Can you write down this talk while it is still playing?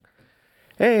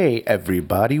Hey,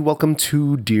 everybody. Welcome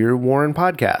to Dear Warren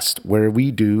Podcast, where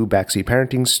we do backseat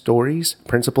parenting stories,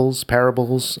 principles,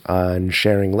 parables, and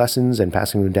sharing lessons and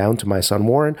passing them down to my son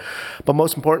Warren. But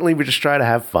most importantly, we just try to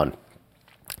have fun.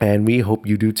 And we hope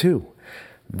you do too.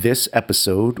 This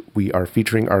episode, we are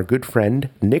featuring our good friend,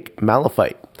 Nick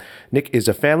Malafite. Nick is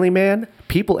a family man,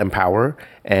 people empowerer,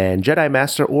 and Jedi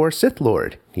Master or Sith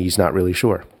Lord. He's not really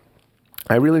sure.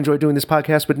 I really enjoy doing this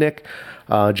podcast with Nick.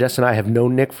 Jess and I have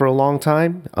known Nick for a long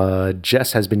time.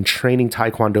 Jess has been training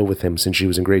Taekwondo with him since she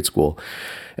was in grade school.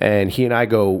 And he and I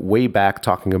go way back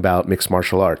talking about mixed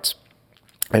martial arts.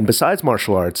 And besides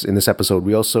martial arts, in this episode,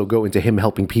 we also go into him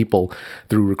helping people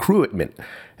through recruitment.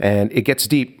 And it gets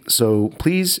deep. So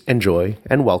please enjoy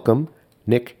and welcome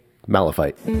Nick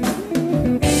Malafite.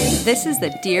 This is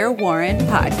the Dear Warren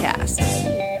Podcast.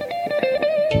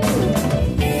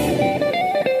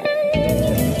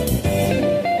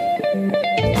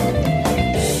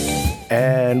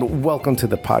 And welcome to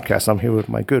the podcast. I'm here with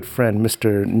my good friend,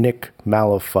 Mr. Nick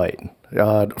Malafite.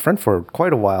 A friend for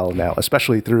quite a while now,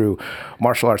 especially through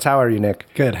martial arts. How are you, Nick?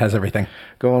 Good. How's everything?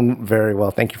 Going very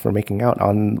well. Thank you for making out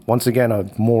on, once again,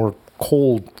 a more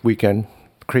cold weekend.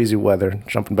 Crazy weather,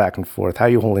 jumping back and forth. How are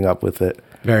you holding up with it?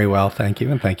 Very well, thank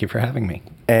you, and thank you for having me.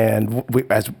 And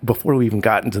before we even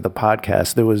got into the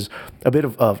podcast, there was a bit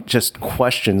of just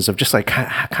questions of just like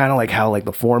kind of like how like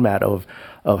the format of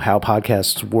how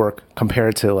podcasts work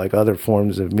compared to like other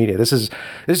forms of media. This is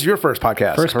your first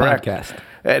podcast, First correct? podcast.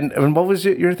 And what was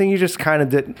your thing? You just kind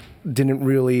of didn't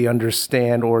really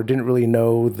understand or didn't really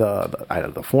know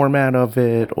the format of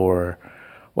it, or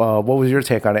what was your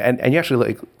take on it? And you actually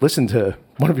like listened to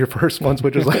one of your first ones,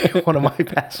 which was like one of my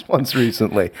past ones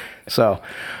recently. So,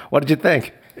 what did you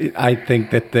think? I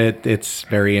think that it's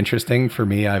very interesting for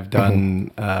me. I've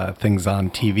done things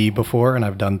on TV before, and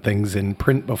I've done things in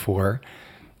print before.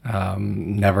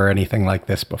 Never anything like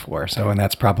this before. So, and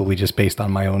that's probably just based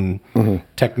on my own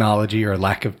technology or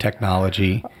lack of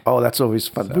technology. Oh, that's always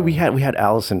fun. So. We had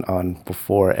Allison on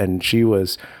before, and she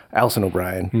was Allison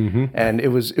O'Brien, and it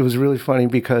was really funny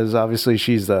because obviously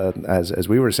she's as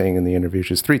we were saying in the interview,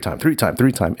 she's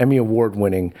three-time Emmy Award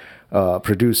winning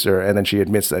producer, and then she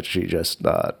admits that she just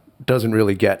doesn't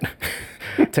really get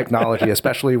technology,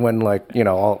 especially when like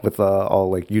all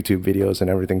like YouTube videos and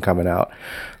everything coming out.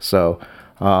 So.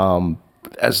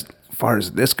 As far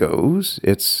as this goes,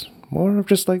 it's more of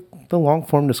just like the long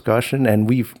form discussion, and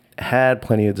we've had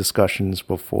plenty of discussions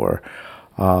before,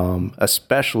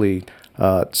 especially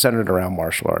centered around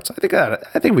martial arts.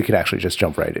 I think we could actually just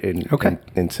jump right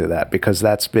into that, because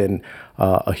that's been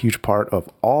a huge part of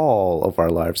all of our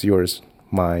lives, yours,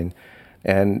 mine,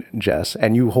 and Jess.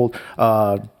 And you hold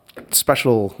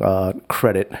special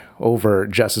credit over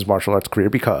Jess's martial arts career,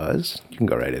 because you can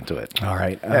go right into it. All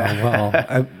right.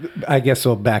 Well, I guess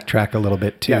we'll backtrack a little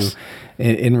bit too. Yes.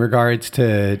 In regards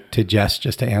to Jess,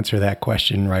 just to answer that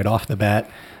question right off the bat,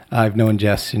 I've known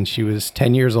Jess since she was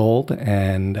 10 years old,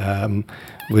 and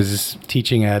was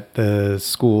teaching at the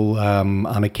school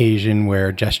on occasion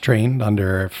where Jess trained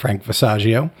under Frank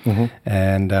Visaggio.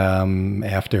 And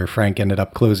after Frank ended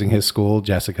up closing his school,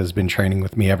 Jessica's been training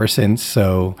with me ever since.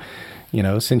 So,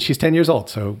 since she's 10 years old,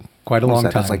 so quite a long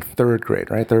time. That's like third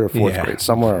grade, right? Third or fourth grade,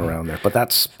 somewhere around there. But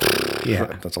that's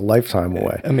a lifetime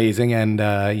away. Amazing. And,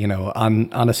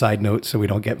 on a side note, so we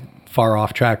don't get far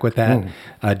off track with that,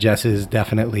 Jess is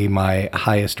definitely my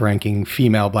highest ranking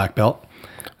female black belt.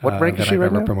 What rank is she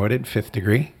right now? I've ever promoted, 5th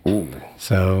degree. Ooh.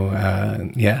 So,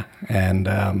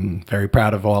 and very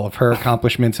proud of all of her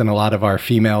accomplishments, and a lot of our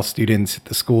female students at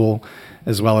the school,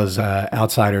 as well as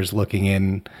outsiders looking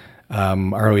in,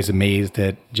 are always amazed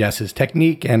at Jess's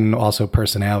technique and also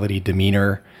personality,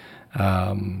 demeanor.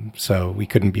 So we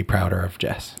couldn't be prouder of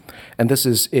Jess. And this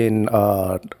is in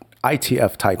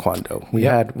ITF Taekwondo.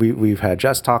 We've had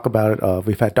Jess talk about it.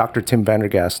 We've had Dr. Tim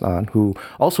Vandergast on, who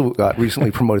also got recently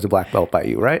promoted to black belt by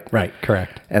you, right? Right,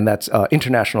 correct. And that's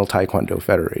International Taekwondo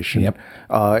Federation.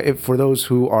 Yep. For those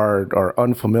who are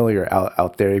unfamiliar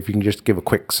out there, if you can just give a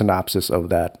quick synopsis of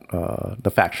that,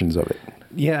 the factions of it.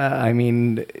 Yeah, I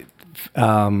mean,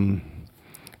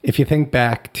 if you think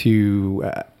back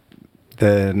to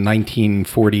the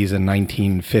 1940s and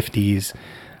 1950s,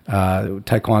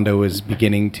 Taekwondo was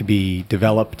beginning to be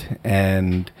developed,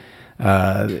 and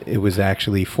it was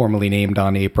actually formally named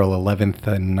on April 11th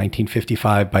in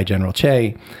 1955 by General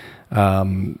Che.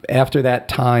 After that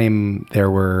time, there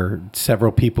were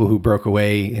several people who broke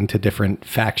away into different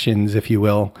factions, if you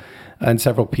will, and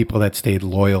several people that stayed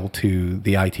loyal to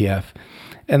the ITF.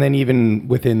 And then even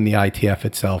within the ITF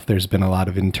itself, there's been a lot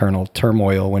of internal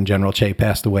turmoil. When General Che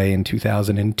passed away in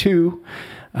 2002,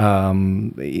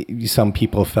 Some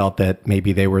people felt that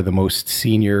maybe they were the most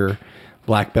senior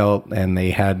black belt and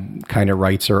they had kind of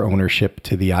rights or ownership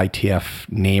to the ITF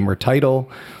name or title.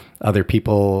 Other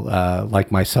people,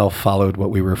 like myself, followed what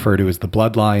we refer to as the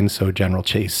bloodline. So General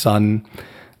Che's son,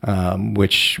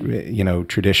 which,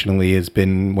 traditionally has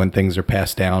been when things are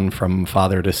passed down from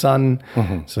father to son.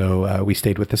 So we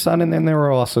stayed with the son, and then there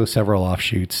were also several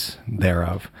offshoots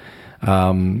thereof.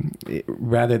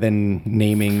 Rather than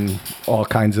naming all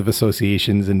kinds of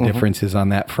associations and differences on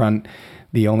that front,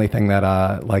 the only thing that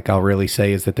I'll really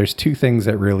say is that there's two things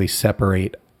that really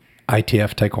separate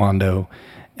ITF Taekwondo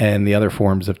and the other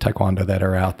forms of Taekwondo that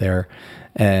are out there.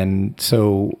 And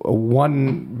so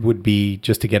one would be,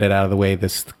 just to get it out of the way,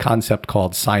 this concept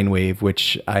called sine wave,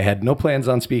 which I had no plans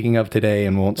on speaking of today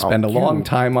and won't spend a long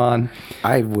time on.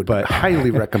 I would highly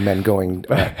recommend going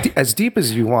as deep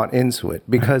as you want into it,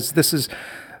 because this is,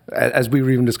 as we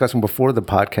were even discussing before the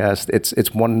podcast,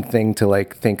 it's one thing to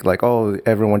think oh,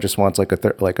 everyone just wants like a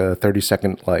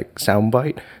 30-second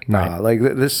soundbite.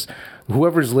 Right. This.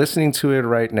 Whoever's listening to it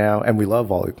right now, and we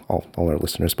love all our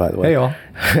listeners, by the way. Hey, all.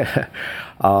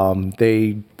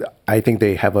 I think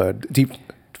they have a deep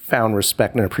found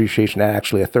respect and appreciation, and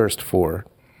actually a thirst for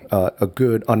a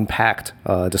good unpacked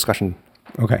discussion.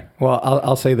 Okay. Well,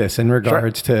 I'll say this in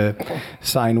regards to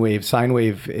sine wave. Sine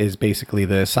wave is basically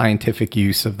the scientific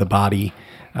use of the body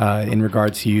in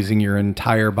regards to using your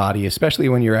entire body, especially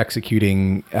when you're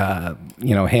executing,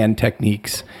 hand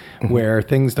techniques where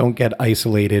things don't get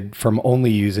isolated from only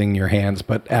using your hands,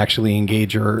 but actually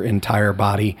engage your entire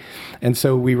body. And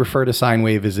so we refer to sine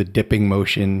wave as a dipping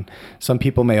motion. Some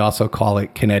people may also call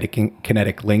it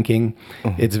kinetic linking.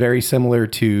 It's very similar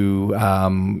to,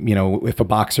 if a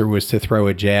boxer was to throw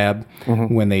a jab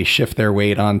when they shift their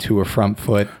weight onto a front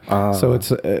foot. So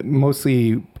it's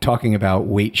mostly talking about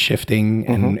weight shifting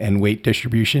and weight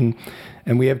distribution.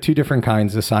 And we have two different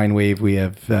kinds of sine wave. We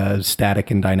have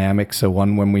static and dynamic. So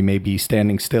one when we may be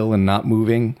standing still and not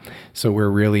moving. So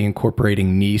we're really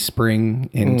incorporating knee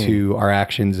spring into our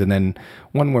actions. And then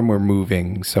one when we're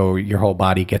moving. So your whole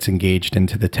body gets engaged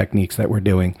into the techniques that we're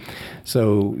doing.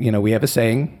 So, we have a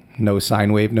saying, no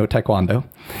sine wave, no Taekwondo.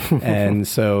 And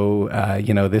so,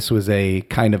 this was a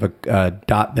kind of a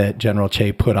dot that General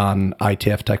Che put on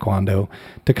ITF Taekwondo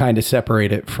to kind of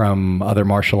separate it from other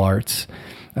martial arts.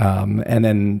 And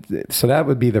then, so that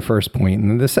would be the first point.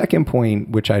 And the second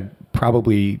point, which I'd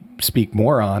probably speak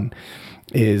more on,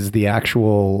 is the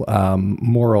actual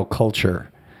moral culture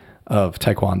of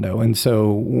Taekwondo. And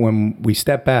so when we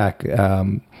step back,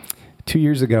 2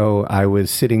 years ago, I was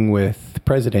sitting with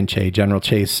President Che, General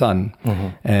Che's son,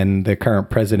 and the current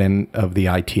president of the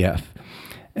ITF.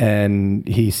 And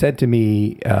he said to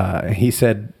me,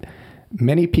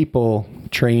 many people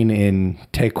train in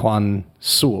Taekwondo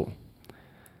Sul.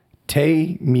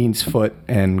 Te means foot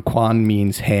and Kwan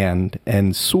means hand,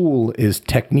 and Sul is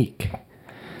technique.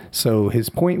 So his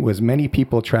point was many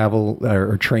people travel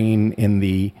or train in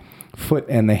the foot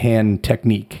and the hand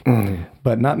technique,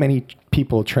 but not many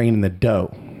people train in the do,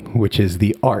 which is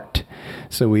the art.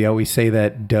 So we always say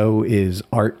that do is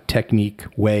art, technique,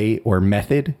 way, or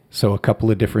method. So a couple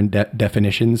of different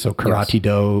definitions. So karate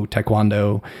do,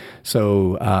 taekwondo.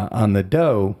 So on the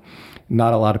do,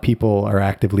 not a lot of people are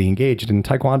actively engaged. And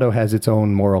Taekwondo has its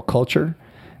own moral culture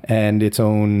and its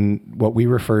own, what we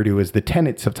refer to as the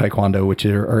tenets of Taekwondo, which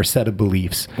are a set of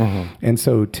beliefs. And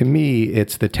so to me,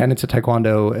 it's the tenets of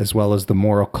Taekwondo as well as the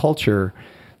moral culture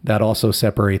that also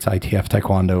separates ITF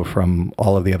Taekwondo from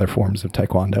all of the other forms of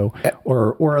Taekwondo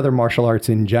or other martial arts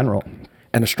in general.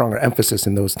 And a stronger emphasis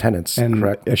in those tenets, and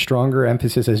correct? A stronger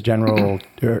emphasis, as General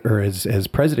or as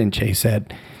President Che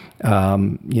said,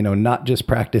 not just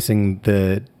practicing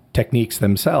the techniques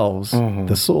themselves,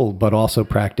 the Sul, but also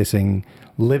practicing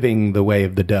living the way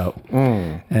of the Do.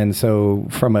 And so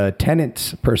from a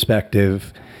tenets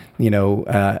perspective,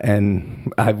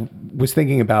 and I was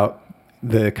thinking about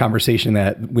the conversation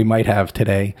that we might have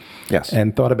today. Yes.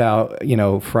 And thought about,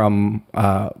 from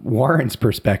Warren's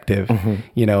perspective,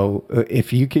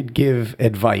 if you could give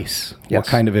advice, what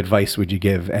kind of advice would you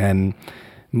give? And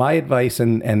my advice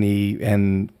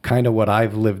and kind of what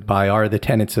I've lived by are the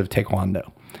tenets of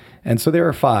Taekwondo. And so there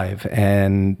are 5.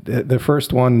 And the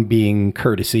first one being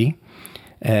courtesy.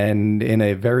 And in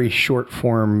a very short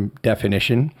form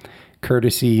definition,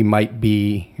 courtesy might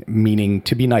be meaning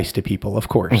to be nice to people, of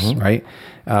course, right?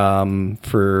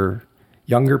 For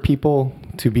younger people,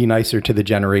 to be nicer to the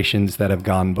generations that have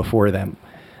gone before them.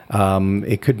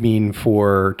 It could mean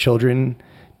for children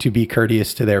to be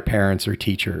courteous to their parents or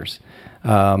teachers.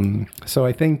 So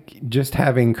I think just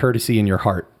having courtesy in your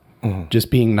heart just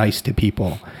being nice to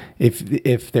people.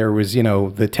 If there was,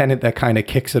 the tenant that kind of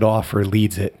kicks it off or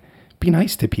leads it, be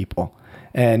nice to people.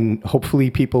 And hopefully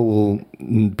people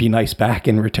will be nice back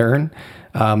in return.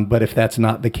 But if that's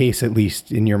not the case, at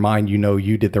least in your mind,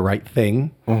 you did the right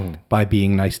thing by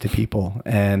being nice to people.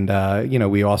 And,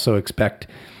 we also expect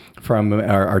from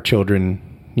our children,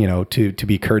 to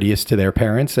be courteous to their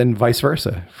parents and vice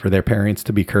versa, for their parents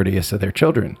to be courteous to their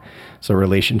children. So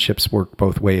relationships work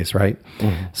both ways, right?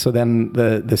 So then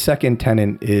the second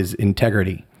tenet is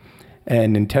integrity.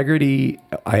 And integrity,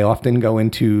 I often go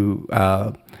into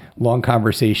long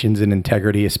conversations in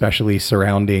integrity, especially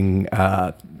surrounding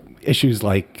issues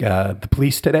like the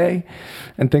police today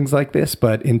and things like this.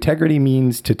 But integrity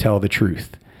means to tell the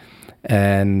truth.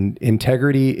 And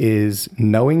integrity is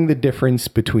knowing the difference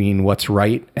between what's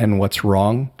right and what's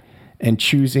wrong and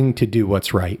choosing to do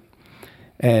what's right.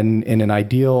 And in an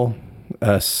ideal,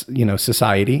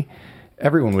 society,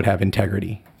 everyone would have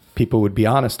integrity. People would be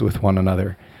honest with one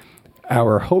another.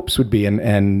 Our hopes would be,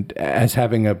 and as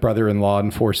having a brother in law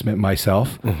enforcement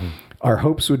myself, our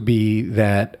hopes would be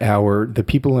that the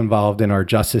people involved in our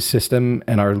justice system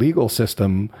and our legal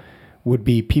system would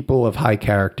be people of high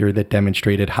character that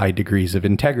demonstrated high degrees of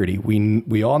integrity.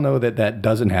 We all know that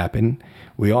doesn't happen.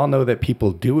 We all know that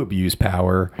people do abuse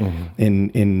power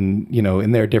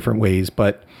in their different ways.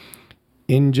 But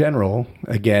in general,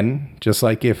 again, just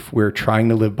like if we're trying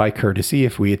to live by courtesy,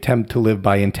 if we attempt to live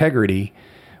by integrity,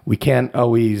 we can't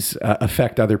always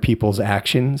affect other people's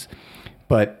actions.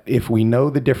 But if we know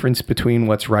the difference between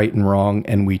what's right and wrong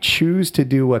and we choose to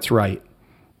do what's right,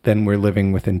 then we're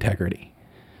living with integrity.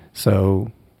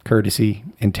 So courtesy,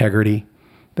 integrity.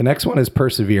 The next one is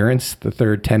perseverance, the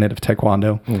third tenet of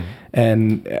Taekwondo.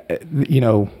 And,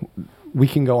 we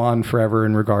can go on forever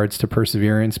in regards to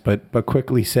perseverance, but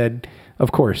quickly said,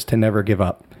 of course, to never give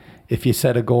up. If you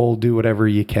set a goal, do whatever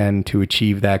you can to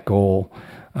achieve that goal.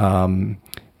 And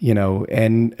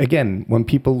again, when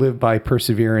people live by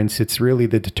perseverance, it's really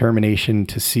the determination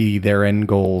to see their end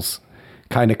goals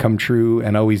kind of come true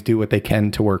and always do what they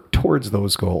can to work towards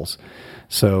those goals.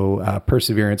 So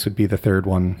perseverance would be the third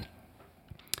one.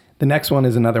 The next one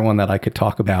is another one that I could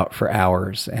talk about for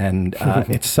hours, and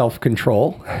it's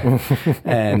self-control.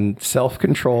 And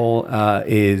self-control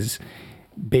is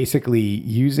basically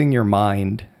using your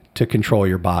mind to control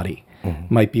your body.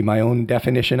 Might be my own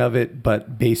definition of it,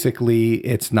 but basically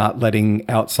it's not letting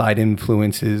outside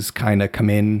influences kind of come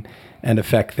in and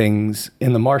affect things.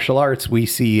 In the martial arts, we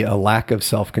see a lack of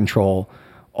self-control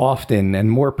often,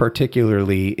 and more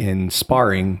particularly in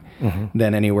sparring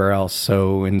than anywhere else.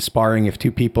 So in sparring, if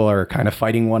two people are kind of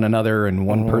fighting one another and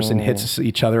one person hits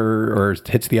each other or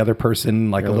hits the other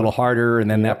person like a little harder, and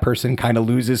then that person kind of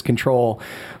loses control,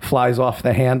 flies off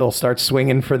the handle, starts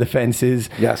swinging for the fences.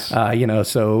 Yes.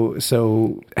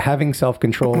 So having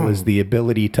self-control is the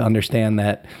ability to understand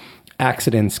that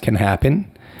accidents can happen.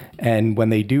 And when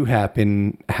they do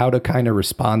happen, how to kind of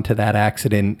respond to that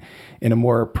accident in a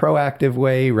more proactive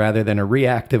way rather than a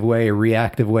reactive way. A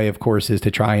reactive way, of course, is to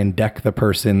try and deck the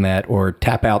person or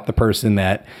tap out the person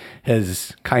that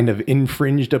has kind of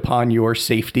infringed upon your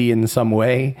safety in some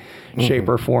way, shape,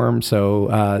 or form.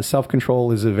 So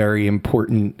self-control is a very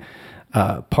important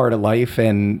part of life.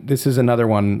 And this is another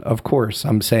one, of course.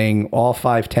 I'm saying all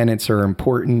 5 tenets are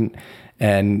important.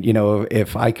 And,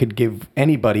 if I could give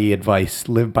anybody advice,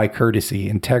 live by courtesy,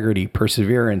 integrity,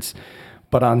 perseverance.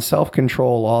 But on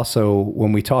self-control also,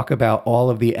 when we talk about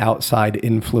all of the outside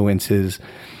influences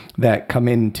that come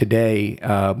in today,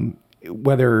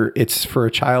 whether it's for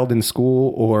a child in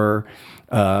school or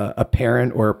a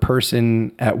parent or a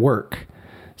person at work,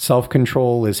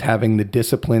 self-control is having the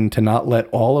discipline to not let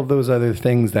all of those other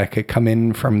things that could come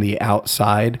in from the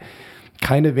outside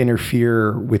kind of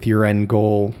interfere with your end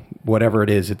goal, whatever it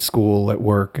is, at school, at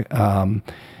work.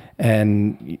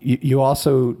 And you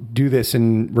also do this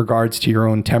in regards to your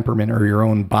own temperament or your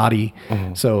own body.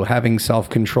 So having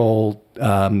self-control,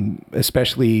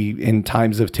 especially in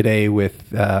times of today with,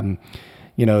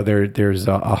 there's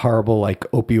a horrible like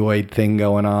opioid thing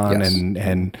going on,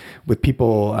 and with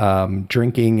people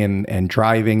drinking and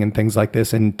driving and things like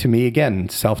this. And to me, again,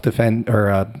 self-defense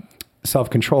or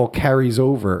self-control carries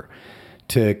over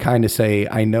to kind of say,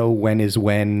 I know when is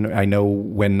when, I know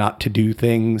when not to do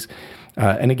things.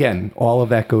 And again, all of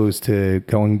that goes to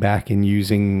going back and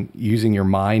using your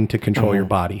mind to control your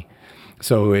body.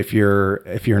 So if you're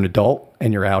an adult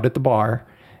and you're out at the bar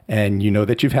and you know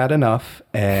that you've had enough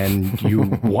and you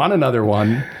want another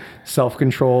one,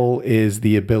 self-control is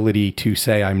the ability to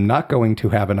say, I'm not going to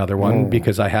have another one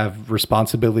because I have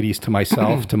responsibilities to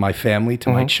myself, to my family, to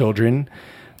my children.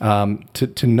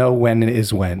 to know when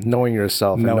is when. Knowing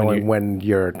yourself and knowing when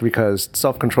you're, because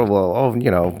self-control,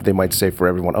 they might say for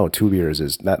everyone, 2 years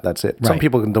is that's it. Right. Some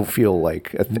people don't feel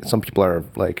like, some people are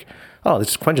like,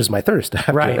 this quenches my thirst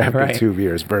after 2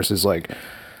 years, versus like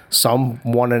some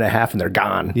 1.5 and they're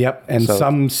gone. Yep. And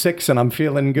some 6 and I'm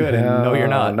feeling good. And no, you're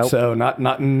not. Nope. So not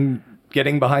in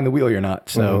getting behind the wheel, you're not.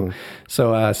 So,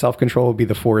 self-control will be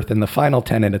the fourth. And the final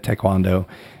tenet of Taekwondo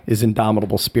is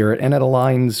indomitable spirit. And it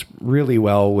aligns really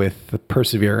well with the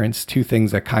perseverance, two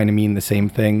things that kind of mean the same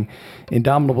thing.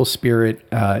 Indomitable spirit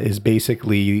is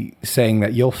basically saying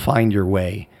that you'll find your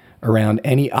way around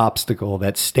any obstacle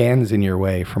that stands in your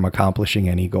way from accomplishing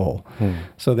any goal.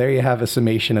 So there you have a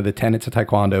summation of the tenets of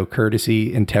Taekwondo: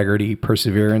 courtesy, integrity,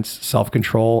 perseverance,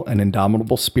 self-control, and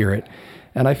indomitable spirit.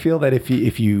 And I feel that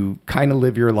if you kind of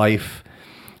live your life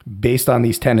based on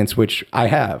these tenets, which I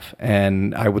have,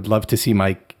 and I would love to see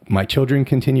my children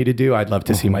continue to do, I'd love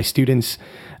to see my students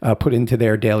put into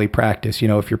their daily practice.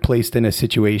 If you're placed in a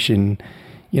situation,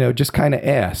 just kind of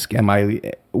ask,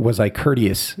 was I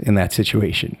courteous in that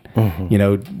situation?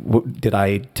 Did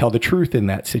I tell the truth in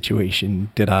that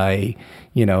situation? Did I,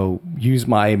 use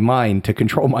my mind to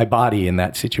control my body in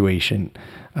that situation?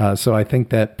 So I think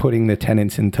that putting the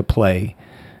tenets into play,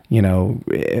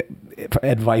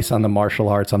 advice on the martial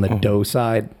arts on the Do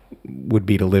side would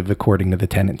be to live according to the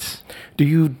tenets. Do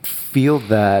you feel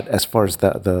that as far as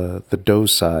the Do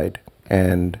side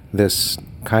and this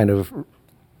kind of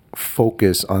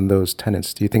focus on those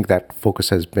tenets, do you think that focus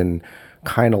has been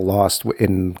kind of lost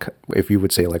in, if you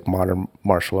would say, like modern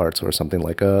martial arts or something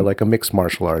like a mixed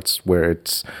martial arts, where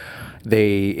it's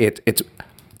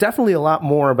definitely a lot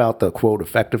more about the quote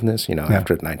effectiveness,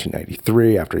 after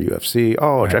 1993, after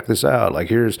UFC, check this out, like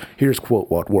here's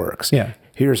quote what works. Yeah.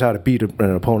 Here's how to beat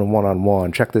an opponent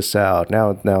one-on-one. Check this out.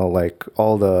 Now, like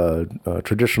all the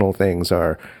traditional things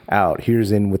are out.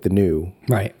 Here's in with the new.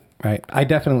 Right. I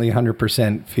definitely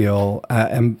 100% feel,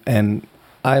 and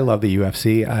I love the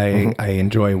UFC. I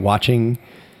enjoy watching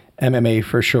MMA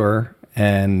for sure.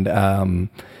 And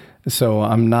so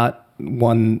I'm not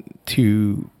one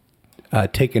to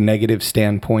take a negative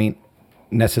standpoint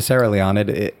necessarily on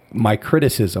it. My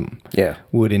criticism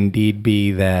would indeed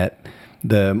be that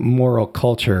the moral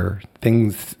culture,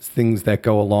 things that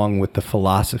go along with the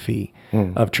philosophy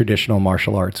of traditional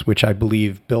martial arts, which I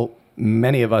believe built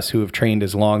many of us who have trained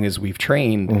as long as we've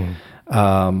trained,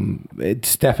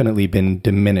 it's definitely been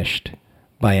diminished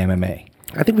by MMA.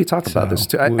 I think we talked about this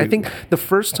too. I think the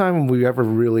first time we ever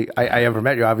really, I ever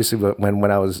met you, obviously, when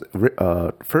I was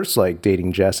first like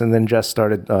dating Jess, and then Jess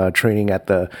started training at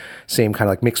the same kind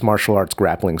of like mixed martial arts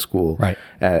grappling school, right,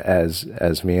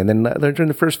 as me. And then during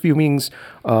the first few meetings,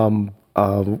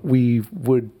 we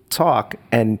would talk,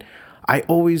 and I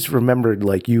always remembered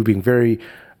like you being very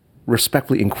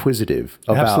respectfully inquisitive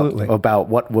about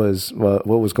what was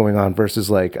going on, versus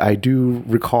like I do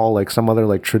recall like some other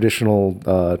like traditional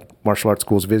martial arts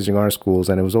schools visiting our schools,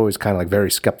 and it was always kind of like very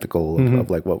skeptical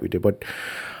of like what we did. But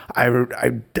I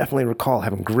definitely recall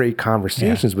having great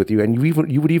conversations with you, and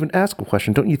you would even ask a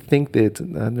question. Don't you think that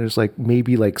there's like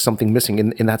maybe like something missing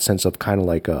in that sense of kind of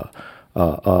like a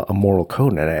moral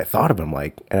code? And I thought of him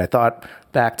and I thought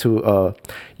back to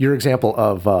your example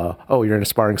of you're in a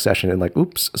sparring session and like,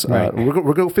 oops,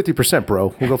 we'll go 50%,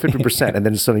 bro. We'll go 50%, and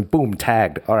then suddenly boom,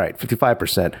 tagged. All right,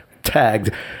 55%,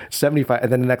 tagged, 75,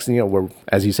 and then the next thing you know, we're,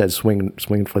 as you said,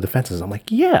 swinging for the fences. I'm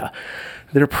like, yeah,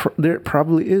 there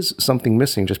probably is something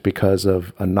missing just because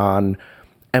of a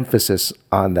non-emphasis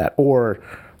on that, or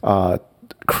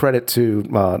credit to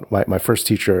my first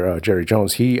teacher, Jerry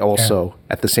Jones. He also,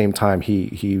 at the same time,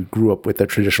 he grew up with a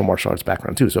traditional martial arts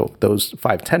background too. So those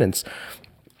 5 tenets,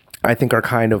 I think, are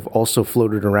kind of also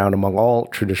floated around among all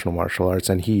traditional martial arts.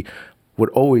 And he would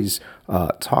always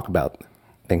talk about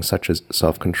things such as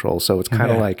self-control. So it's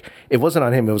kind of like, it wasn't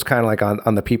on him. It was kind of like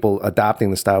on the people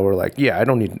adopting the style where like, yeah, I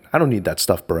don't need that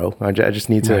stuff, bro. I just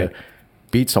need to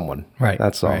beat someone. Right.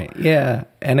 That's all. Right. Yeah.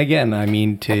 And again, I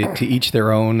mean, to each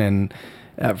their own. And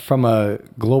from a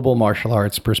global martial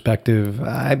arts perspective,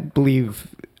 I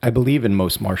believe in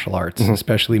most martial arts,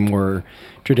 especially more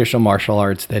traditional martial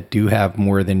arts that do have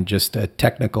more than just a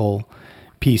technical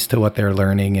piece to what they're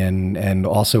learning, and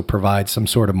also provide some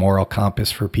sort of moral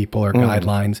compass for people or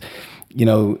guidelines. You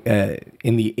know,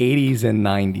 in the 80s and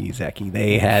 90s, Eki,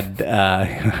 they had,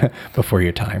 before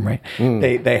your time, right?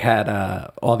 They had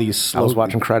all these... I was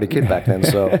watching Karate Kid back then,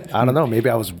 so I don't know. Maybe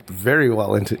I was very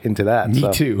well into that. Me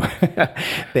too.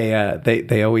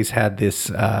 They always had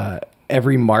this,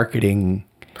 every marketing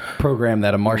program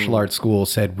that a martial arts school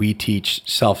said, we teach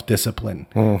self-discipline.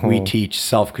 We teach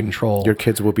self-control. Your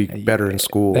kids will be better in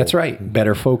school. That's right.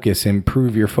 Better focus,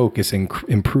 improve your focus, and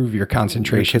improve your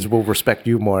concentration. Your kids will respect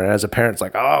you more. And as a parent, it's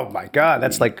like, oh my God,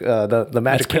 that's like the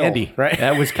magic pill, candy, right?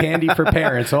 That was candy for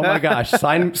parents. Oh my gosh,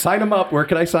 sign them up. Where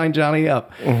can I sign Johnny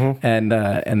up? And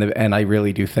I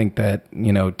really do think that,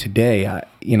 you know, today,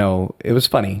 you know, it was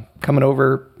funny coming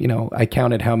over. You know, I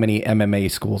counted how many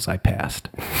MMA schools I passed,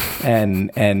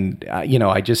 and you know,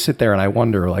 I just sit there and I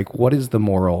wonder, like, what is the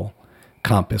moral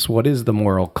compass? What is the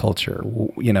moral culture?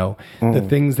 You know, the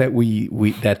things that we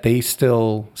that they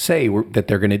still say that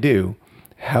they're going to do.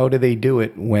 How do they do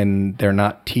it when they're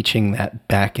not teaching that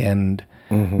back end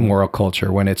moral culture,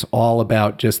 when it's all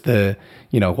about just the,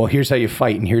 you know, well, here's how you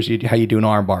fight, and here's how you do an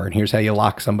arm bar, and here's how you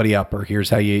lock somebody up, or here's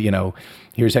how you know,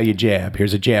 here's how you jab,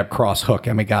 here's a jab, cross, hook.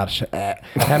 Oh my gosh,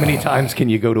 how many times can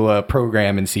you go to a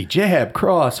program and see jab,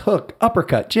 cross, hook,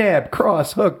 uppercut, jab,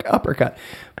 cross, hook, uppercut?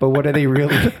 But what are they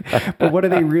really? But what are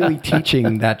they really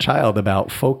teaching that child about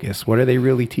focus? What are they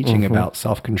really teaching about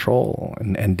self-control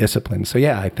and discipline? So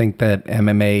yeah, I think that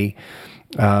MMA,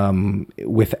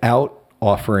 without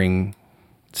offering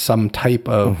some type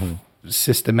of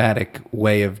systematic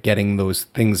way of getting those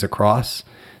things across,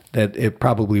 that it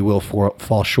probably will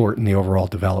fall short in the overall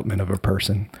development of a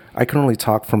person. I can only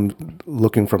talk from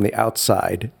looking from the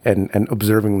outside and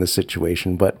observing the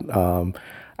situation, but I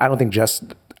don't think Jess.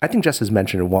 I think Jess has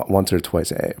mentioned it once or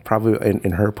twice, probably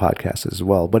in her podcast as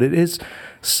well. But it is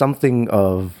something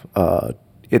of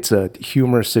it's a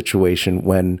humorous situation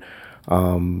when.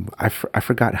 I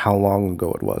forgot how long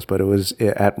ago it was, but it was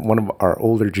at one of our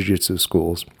older jiu-jitsu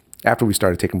schools after we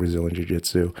started taking Brazilian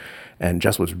jiu-jitsu, and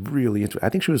Jess was really into it. I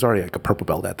think she was already like a purple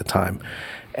belt at the time,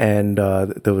 and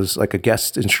there was like a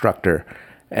guest instructor,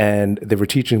 and they were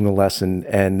teaching the lesson,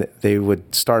 and they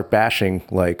would start bashing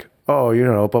like, oh, you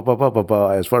know, blah, blah, blah, blah,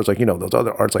 blah, as far as like, you know, those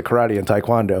other arts like karate and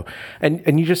taekwondo,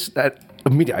 and you just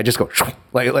immediately I just go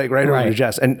like right over to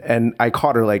Jess, and I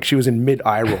caught her like she was in mid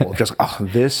eye roll, just oh,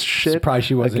 this shit. Surprised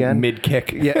she wasn't again. Mid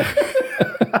kick. Yeah.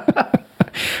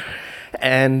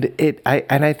 And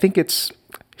I think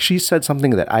she said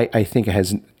something that I think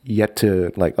has yet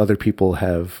to, like, other people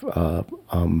have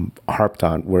harped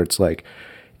on, where it's like,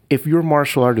 if your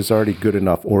martial art is already good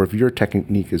enough, or if your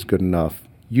technique is good enough,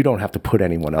 you don't have to put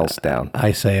anyone else down.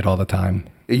 I say it all the time.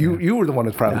 You were the one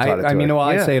who probably taught it to I mean, her. well,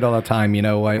 I say it all the time. You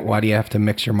know, why do you have to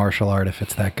mix your martial art if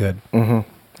it's that good? I don't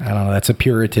know. That's a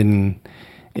Puritan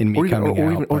in me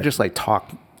or just like talk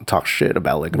shit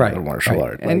about like another martial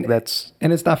art. Like,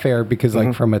 and it's not fair because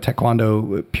like from a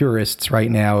Taekwondo purists right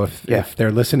now, if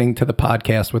they're listening to the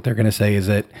podcast, what they're going to say is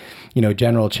that, you know,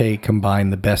 General Che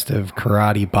combined the best of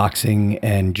karate, boxing,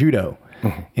 and judo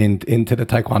into the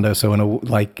Taekwondo. So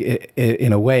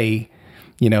in a way,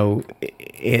 you know,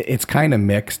 it's kind of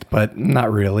mixed, but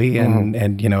not really.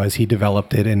 And you know, as he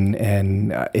developed it and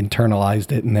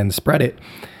internalized it and then spread it,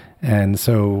 and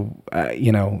so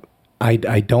you know, I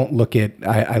don't look at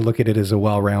I look at it as a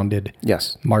well-rounded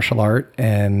martial art,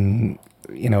 and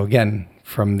you know, again,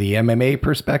 from the MMA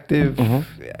perspective,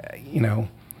 you know,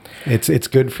 it's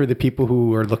good for the people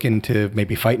who are looking to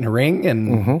maybe fight in a ring,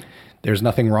 and there's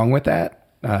nothing wrong with that.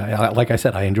 Like I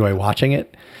said, I enjoy watching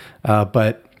it,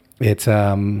 but it's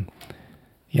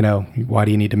you know, why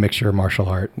do you need to mix your martial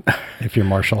art if your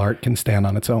martial art can stand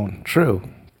on its own? True.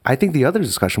 I think the other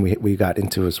discussion we got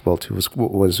into as well too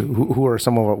was who are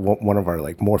some of one of our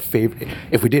like more favorite,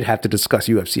 if we did have to discuss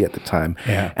UFC at the time.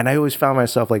 Yeah. And I always found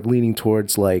myself like leaning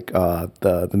towards like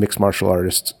the mixed martial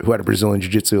artists who had a Brazilian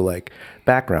jiu-jitsu like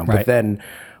background. Right.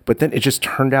 But then it just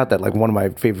turned out that like one of my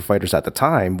favorite fighters at the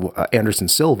time, Anderson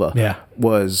Silva,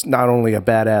 was not only a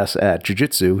badass at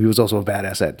jiu-jitsu, he was also a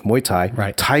badass at Muay Thai,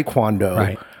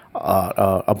 Taekwondo,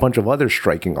 a bunch of other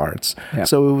striking arts. Yeah.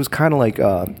 So it was kind of like,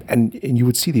 and you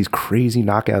would see these crazy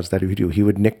knockouts that he would do. He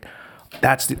would nick.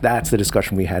 That's the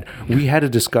discussion we had. We had a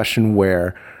discussion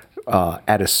where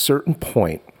at a certain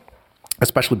point,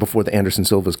 especially before the Anderson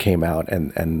Silvas came out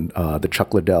and the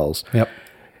Chuck Liddells. Yep.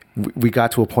 We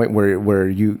got to a point where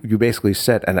you basically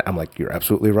said, and I'm like, you're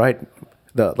absolutely right.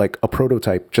 Like a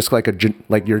prototype, just like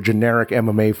like your generic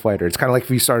MMA fighter. It's kind of like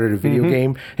if you started a video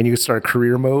game and you start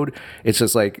career mode. It's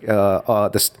just like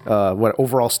what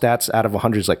overall stats out of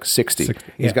 100 is like 60.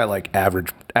 He's got like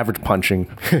average punching,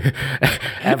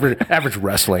 average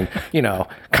wrestling. You know,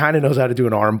 kind of knows how to do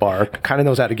an arm bar. Kind of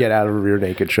knows how to get out of a rear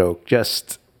naked choke.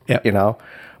 Just you know.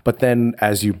 But then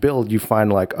as you build, you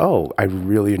find like, oh, I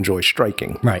really enjoy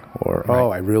striking. Right. Or,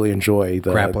 oh, I really enjoy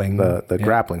the grappling. The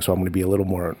grappling. So I'm going to be a little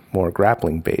more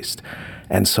grappling based.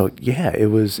 And so, yeah,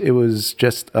 it was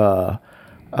just,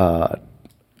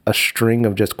 a string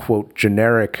of just quote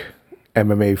generic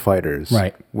MMA fighters,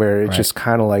 Right. Where it's Right. just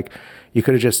kind of like you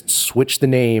could have just switched the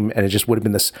name and it just would have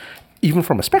been this. Even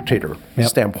from a spectator Yep.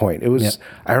 standpoint, it was. Yep.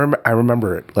 I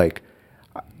remember it like.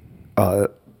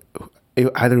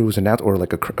 Either it was announced or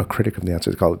like a critic of the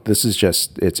answer called it, this is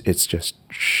just it's just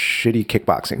shitty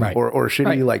kickboxing, Right. or shitty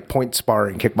Right. like point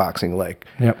sparring kickboxing, like.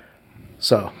 Yep.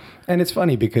 So And it's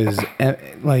funny because,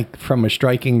 like, from a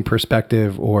striking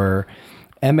perspective or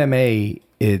MMA,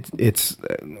 it's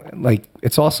like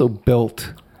it's also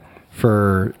built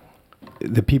for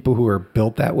the people who are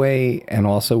built that way, and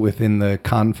also within the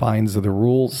confines of the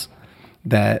rules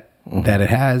that it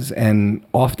has, and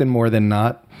often more than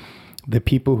not, the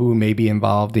people who may be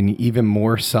involved in even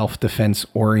more self-defense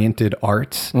oriented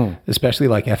arts, especially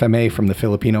like FMA from the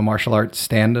Filipino martial arts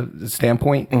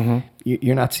standpoint,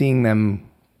 you're not seeing them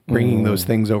bringing those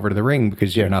things over to the ring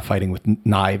because you're not fighting with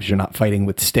knives, you're not fighting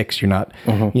with sticks, you're not,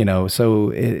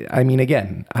 so I mean,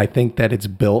 again, I think that it's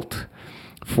built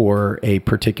for a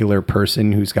particular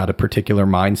person who's got a particular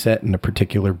mindset and a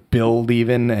particular build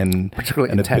even, and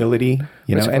Particularly an intent. ability,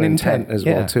 and intent as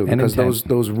well too, because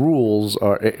those rules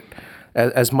are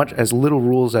as much as little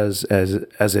rules as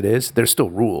it is, they're still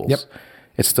rules. Yep.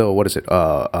 It's still, what is it?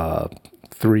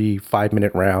 3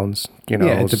 5-minute rounds. Yeah,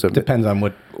 it depends on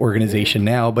what organization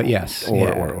now, but yes.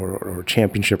 Or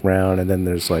championship round, and then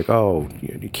there's like,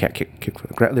 you can't kick from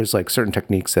the ground. There's like certain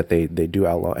techniques that they do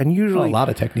outlaw, and usually a lot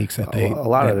of techniques that they,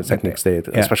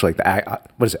 especially like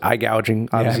the eye gouging,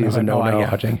 obviously is a no. Eye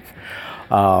gouging.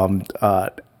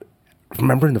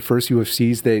 Remember in the first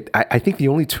UFCs, I think the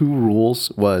only 2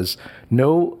 rules was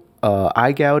no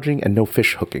eye gouging and no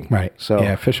fish hooking. Right. So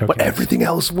yeah, fish hooking. But everything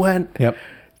else went. Yep.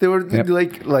 They were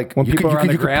like when people are on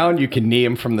the ground, you can knee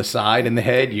them from the side in the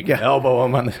head. You can elbow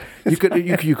them on the. you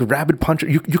could rapid punch.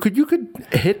 You could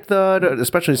hit the,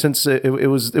 especially since it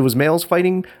was males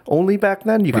fighting only back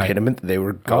then. You could hit them, and they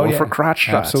were going for crotch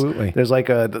shots. Absolutely. There's like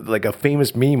a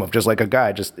famous meme of just like a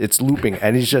guy it's looping,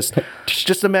 and he's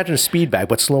just imagine a speed bag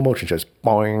but slow motion, just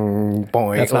boing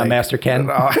boing. That's not Master Ken.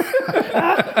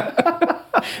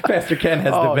 Master Ken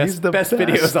has the best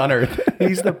videos on earth.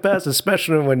 He's the best,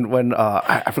 especially when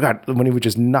I forgot when he would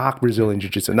just knock Brazilian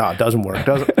Jiu-Jitsu. No, it doesn't work.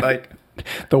 Doesn't like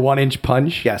the 1-inch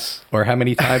punch. Yes. Or how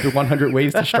many times? 100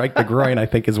 ways to strike the groin, I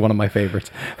think, is one of my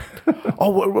favorites.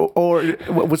 or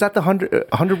was that the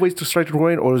 100 ways to strike the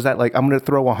groin, or was that like I'm going to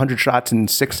throw 100 shots in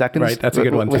 6 seconds? Right, that's a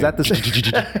good one. Was too. that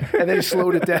the and then he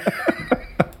slowed it down?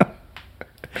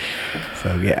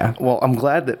 So yeah. Well, I'm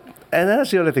glad that. And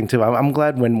that's the other thing too. I'm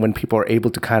glad when people are able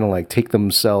to kind of like take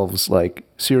themselves like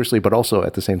seriously, but also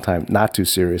at the same time not too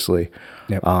seriously.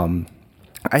 Yep.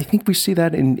 I think we see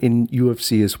that in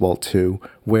UFC as well too,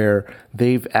 where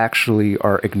they've actually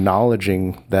are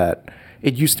acknowledging that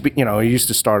it used to be, it used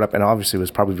to start up, and obviously it was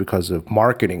probably because of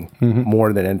marketing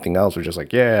more than anything else. We're just like,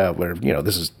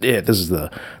 this is it. This is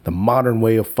the modern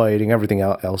way of fighting. Everything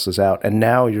else is out, and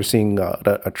now you're seeing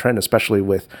a trend, especially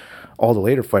with all the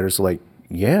later fighters, like.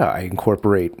 Yeah, I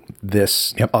incorporate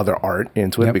this other art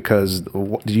into it because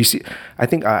did you see? I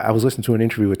think I was listening to an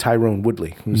interview with Tyrone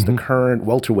Woodley, who's the current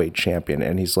welterweight champion,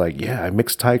 and he's like, "Yeah, I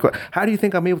mixed taekwondo. How do you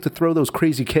think I'm able to throw those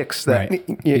crazy kicks? That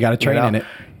you got to train in it.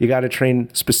 You got to train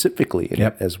specifically in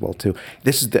it as well too."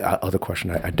 This is the other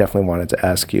question I definitely wanted to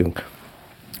ask you,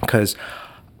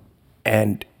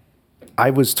 and I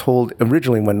was told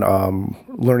originally when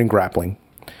learning grappling.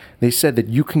 They said that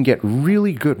you can get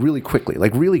really good really quickly,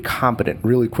 like really competent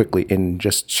really quickly in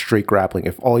just straight grappling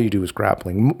if all you do is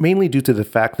grappling, mainly due to the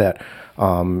fact that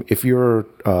if you're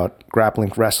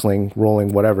grappling, wrestling, rolling,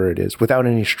 whatever it is, without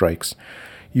any strikes,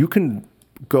 you can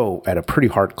go at a pretty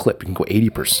hard clip. You can go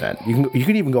 80%. You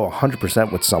can even go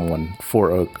 100% with someone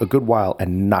for a good while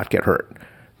and not get hurt,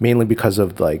 mainly because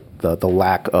of like the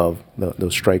lack of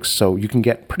those strikes. So you can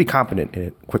get pretty competent in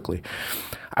it quickly.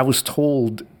 I was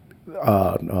told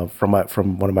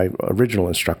from one of my original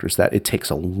instructors that it takes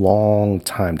a long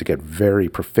time to get very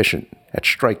proficient at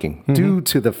striking due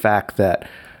to the fact that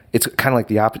it's kind of like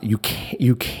the opposite.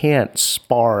 You can't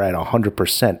spar at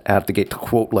 100% out the gate to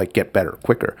quote like get better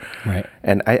quicker. Right.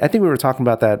 And I think we were talking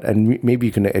about that, and maybe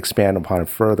you can expand upon it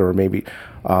further, or maybe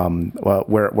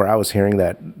where I was hearing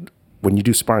that when you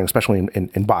do sparring, especially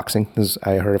in boxing, this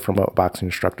I heard it from a boxing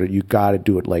instructor, you got to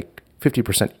do it like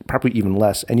 50%, probably even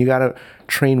less. And you got to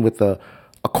train with a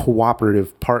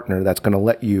cooperative partner that's going to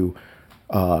let you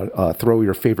throw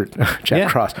your favorite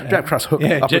jab cross hook,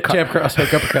 uppercut. Jab cross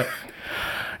hook, uppercut.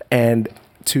 And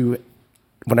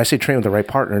when I say train with the right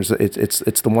partners,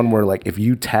 it's the one where like if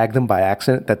you tag them by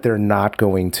accident, that they're not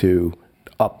going to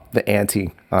up the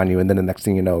ante on you, and then the next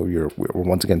thing you know, we're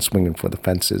once again swinging for the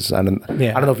fences. I don't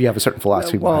know if you have a certain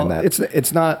philosophy behind that.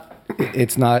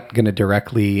 It's not going to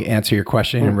directly answer your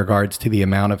question in regards to the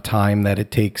amount of time that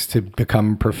it takes to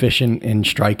become proficient in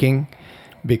striking,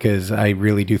 because I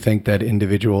really do think that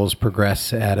individuals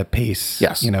progress at a pace.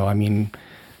 Yes.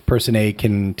 Person A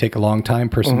can take a long time.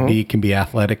 Person B can be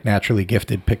athletic, naturally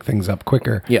gifted, pick things up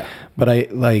quicker. Yeah. But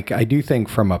I do think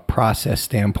from a process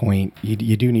standpoint,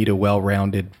 you do need a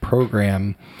well-rounded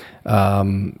program.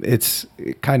 It's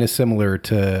kind of similar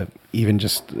to, even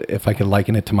just if I could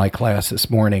liken it to my class this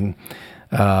morning,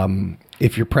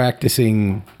 if you're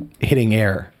practicing hitting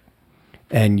air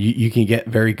and you can get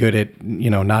very good at,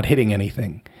 not hitting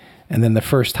anything. And then the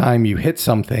first time you hit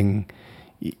something,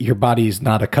 your body's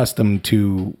not accustomed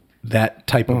to that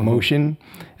type of motion.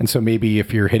 And so maybe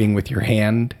if you're hitting with your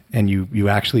hand and you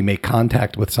actually make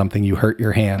contact with something, you hurt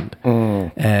your hand.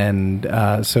 And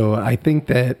so I think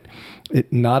that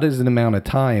not as an amount of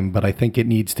time, but I think it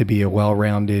needs to be a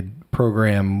well-rounded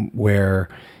program where,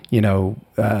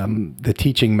 the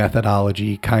teaching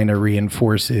methodology kind of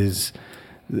reinforces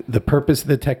the purpose of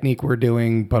the technique we're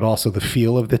doing, but also the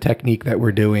feel of the technique that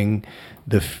we're doing,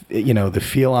 the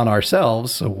feel on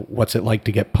ourselves. So what's it like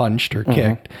to get punched or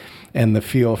kicked, and the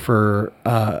feel for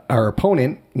our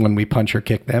opponent when we punch or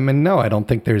kick them. And no, I don't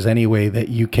think there's any way that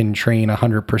you can train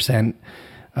 100%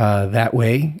 that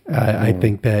way. I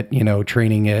think that,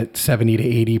 training at 70 to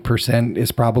 80%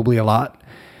 is probably a lot.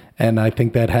 And I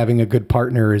think that having a good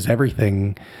partner is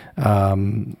everything.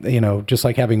 Just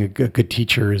like having a good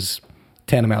teacher is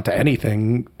tantamount to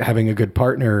anything, having a good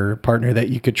partner that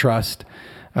you could trust,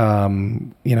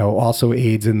 also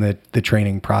aids in the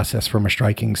training process from a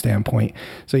striking standpoint.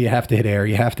 So you have to hit air,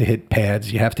 you have to hit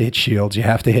pads, you have to hit shields, you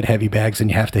have to hit heavy bags,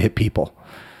 and you have to hit people.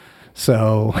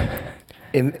 So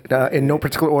in no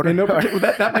particular order.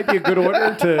 That might be a good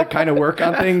order to kind of work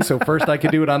on things. So first I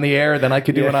could do it on the air, then I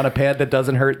could do it on a pad that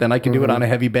doesn't hurt, then I could do it on a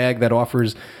heavy bag that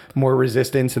offers more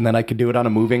resistance, and then I could do it on a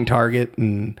moving target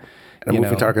and a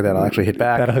moving target that'll actually hit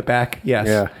back. That'll hit back, yes.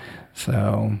 Yeah.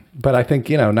 So, but I think,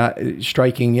 not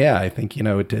striking. Yeah, I think,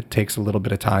 it takes a little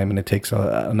bit of time, and it takes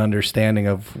an understanding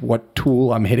of what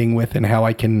tool I'm hitting with and how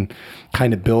I can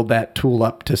kind of build that tool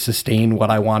up to sustain what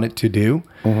I want it to do.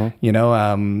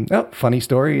 Funny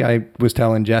story. I was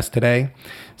telling Jess today.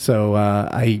 So,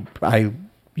 I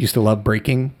used to love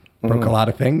breaking, broke a lot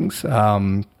of things.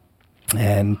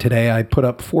 And today I put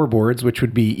up 4 boards, which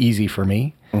would be easy for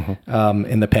me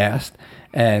in the past.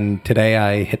 And today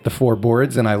I hit the 4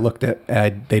 boards, and I looked at,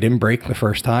 they didn't break the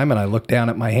first time. And I looked down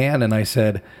at my hand and I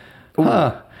said,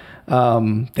 they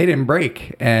didn't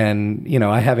break. And,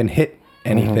 I haven't hit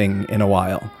anything in a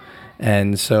while.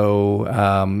 And so,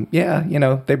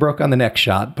 they broke on the next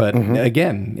shot. But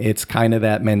again, it's kind of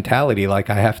that mentality. Like,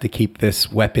 I have to keep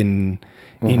this weapon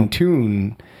in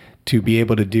tune to be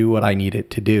able to do what I need it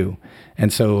to do.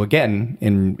 And so again,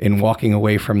 in walking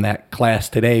away from that class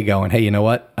today going, hey, you know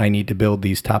what? I need to build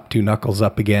these top 2 knuckles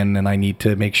up again, and I need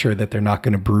to make sure that they're not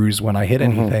going to bruise when I hit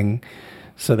anything,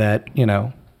 so that,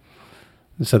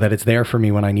 so that it's there for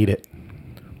me when I need it.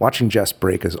 Watching Jess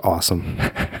break is awesome.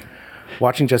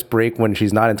 Watching Jess break when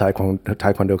she's not in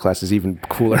taekwondo class is even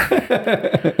cooler.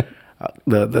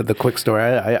 The quick story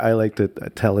I like to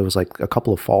tell, it was like a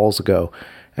couple of falls ago,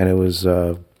 and it was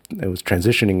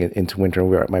transitioning into winter.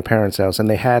 We were at my parents' house, and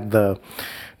they had what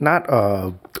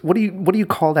do you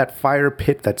call that fire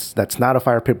pit? That's not a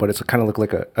fire pit, but it's kind of look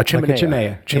like a chimenea. Like a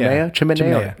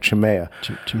Chimenea.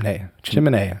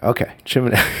 Okay,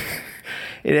 chimenea.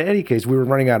 In any case, we were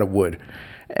running out of wood,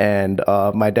 and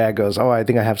my dad goes, "Oh, I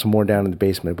think I have some more down in the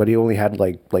basement," but he only had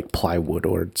like plywood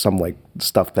or some like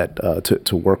stuff that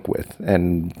to work with,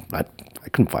 and I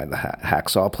couldn't find the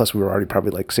hacksaw. Plus, we were already probably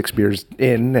like 6 beers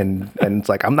in, and it's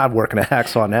like, I'm not working a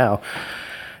hacksaw now.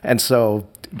 And so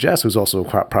Jess, who's also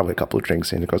probably a couple of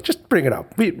drinks in, goes, "Just bring it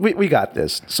up. We got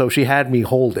this." So she had me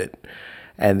hold it,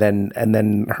 and then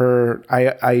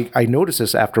I noticed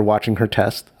this after watching her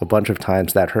test a bunch of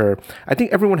times, that I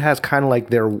think everyone has kind of like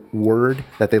their word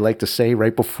that they like to say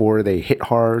right before they hit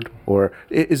hard. Or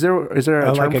is there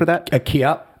a term for that? A key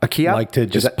up. A key up? Like to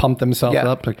just pump themselves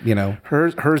up,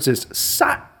 Hers is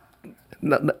SAT,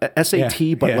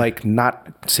 SAT, but like not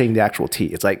saying the actual T.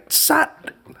 It's like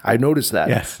SAT. I noticed that.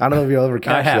 Yes. I don't know if you'll ever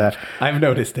catch that. I've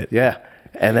noticed it. Yeah.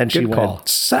 And then she went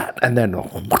SAT, and then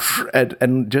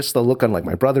and just the look on like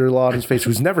my brother-in-law on his face,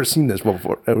 who's never seen this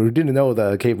before, who didn't know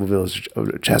the capabilities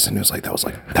of chess, and he was like,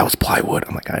 that was plywood.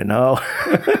 I'm like, I know.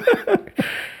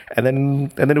 and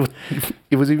then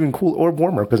it was even cool or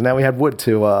warmer, because now we had wood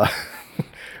to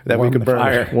that we could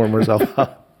burn, warm ourselves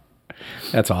up.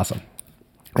 That's awesome.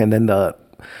 And then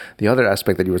the other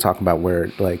aspect that you were talking about,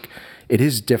 where like it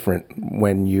is different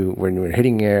when you're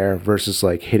hitting air versus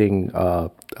like hitting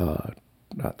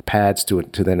pads to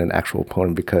then an actual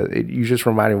opponent, because you just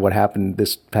reminded me what happened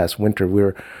this past winter. We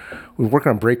were working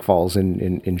on break falls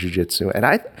in jiu-jitsu, and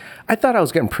I thought I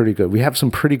was getting pretty good. We have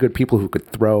some pretty good people who could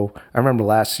throw. I remember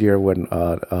last year when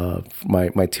my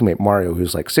teammate Mario,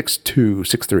 who's like 6'2",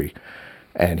 6'3",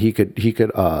 and he could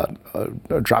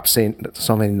drop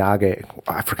something nage.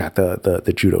 I forgot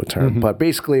the judo term, but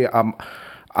basically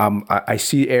I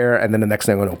see air, and then the next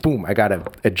thing I go, boom! I gotta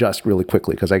adjust really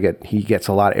quickly because he gets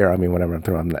a lot of air on me whenever I'm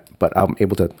throwing that. But I'm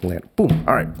able to land. Boom!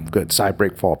 All right, good. Side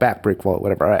break fall, back break fall,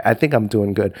 whatever. All right, I think I'm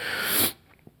doing good.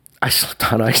 I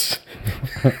slipped on ice.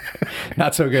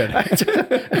 Not so good.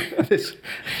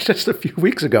 Just a few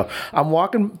weeks ago, I'm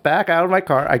walking back out of my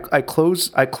car. I close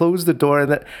the door, and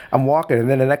then I'm walking, and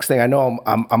then the next thing I know,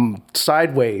 I'm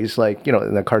sideways, like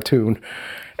in the cartoon.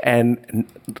 And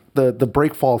the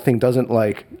break fall thing doesn't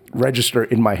like register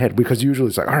in my head, because usually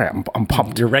it's like, all right, I'm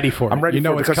pumped. You're ready for it. I'm ready. You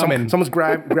know for it it's because coming. Someone's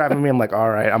grabbing me. I'm like,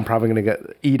 all right, I'm probably gonna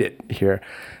eat it here.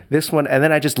 This one, and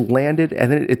then I just landed,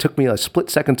 and then it took me a split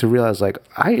second to realize, like,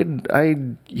 that Did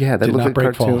looked not like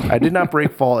break cartoon. fall. I did not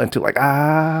break fall until like,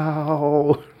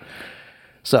 ow.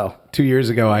 So 2 years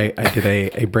ago, I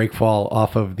did a break fall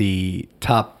off of the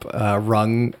top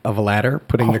rung of a ladder,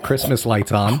 putting the Christmas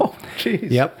lights on. Oh,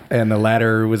 jeez. Yep. And the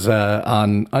ladder was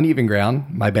on uneven ground.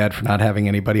 My bad for not having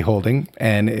anybody holding.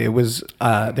 And it was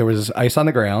there was ice on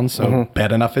the ground, so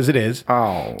bad enough as it is.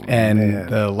 Oh, and man.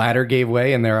 the ladder gave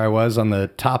way, and there I was on the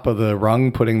top of the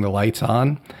rung putting the lights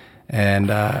on. And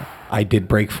I did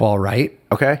break fall right.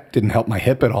 Okay. Didn't help my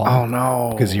hip at all. Oh, no.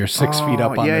 Because you're 6 feet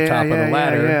up on the top of the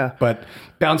ladder. Yeah. But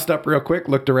bounced up real quick,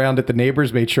 looked around at the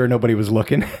neighbors, made sure nobody was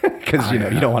looking, because you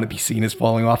don't want to be seen as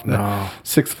falling off the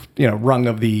sixth rung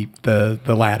of the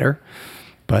ladder.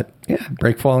 But yeah,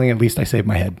 break falling, at least I saved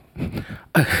my head.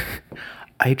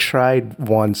 I tried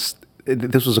once.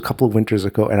 This was a couple of winters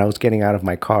ago, and I was getting out of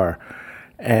my car,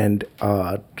 and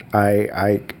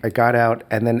I got out,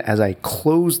 and then as I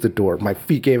closed the door, my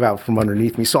feet gave out from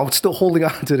underneath me, so I'm still holding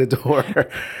on to the door.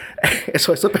 And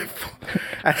so I slipped,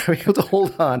 and I'm able to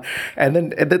hold on, and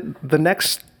then the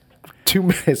next 2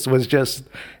 minutes was just,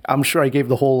 I'm sure I gave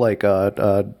the whole like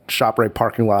ShopRite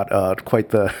parking lot quite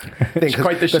the thing.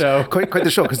 Quite the show. Quite the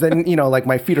show. Because then, like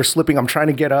my feet are slipping. I'm trying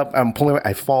to get up. I'm pulling away.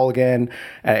 I fall again.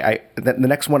 The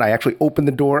next one, I actually open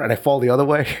the door and I fall the other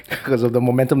way because of the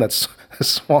momentum that's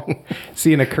swung.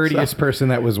 See, and a courteous person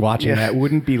that was watching that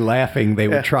wouldn't be laughing. They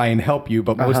would try and help you,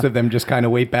 but most of them just kind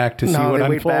of wait back to see what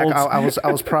unfolds.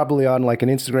 I was probably on like an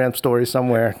Instagram story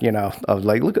somewhere, of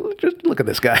like, look at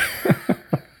this guy.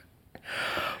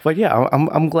 But yeah,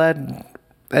 I'm glad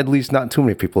at least not too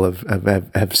many people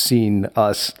have seen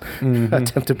us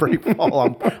attempt to break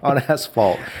fall on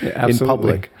asphalt in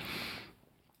public.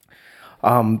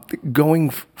 Going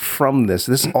from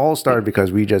this all started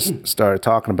because we just started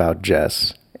talking about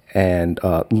Jess and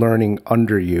learning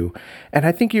under you, and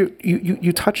I think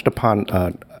you touched upon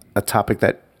a topic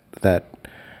that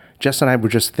Jess and I were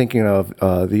just thinking of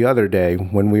the other day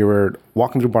when we were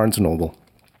walking through Barnes & Noble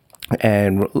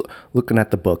and looking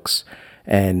at the books,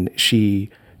 and she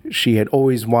had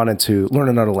always wanted to learn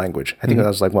another language. I think that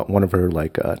was like one of her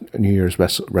like New Year's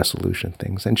resolution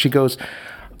things. And she goes,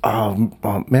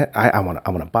 man, I want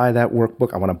to buy that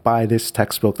workbook. I want to buy this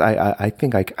textbook. I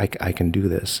think I can do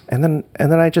this. And then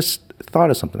I just thought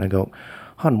of something. I go,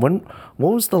 hon,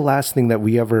 what was the last thing that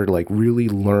we ever like really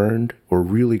learned or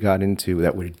really got into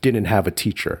that we didn't have a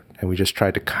teacher, and we just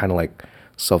tried to kind of like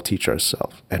self-teach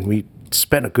ourselves? And we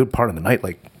spent a good part of the night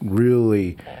like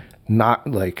really not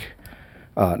like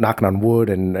knocking on wood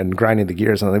and grinding the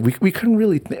gears, and we couldn't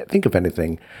really think of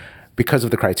anything because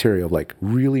of the criteria of like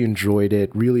really enjoyed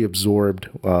it, really absorbed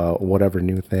whatever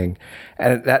new thing.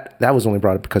 And that was only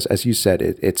brought up because, as you said,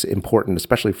 it's important,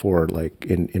 especially for like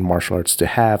in martial arts, to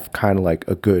have kind of like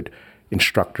a good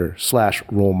instructor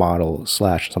 / role model /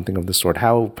 something of this sort.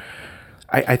 How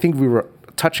I think we were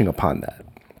touching upon that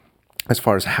as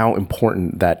far as how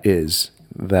important that is,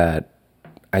 that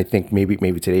I think maybe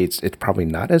today it's probably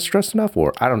not as stressed enough,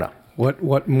 or I don't know.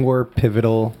 What more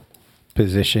pivotal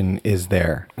position is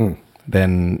there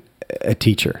than a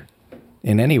teacher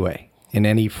in any way, in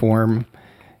any form,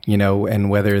 and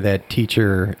whether that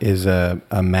teacher is a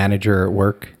manager at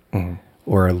work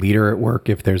or a leader at work,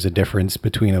 if there's a difference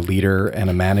between a leader and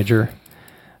a manager,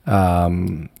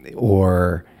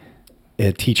 or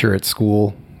a teacher at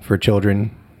school for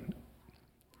children.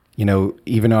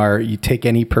 Even you take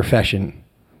any profession,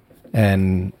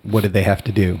 and what did they have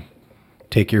to do?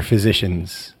 Take your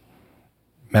physicians,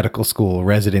 medical school,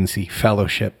 residency,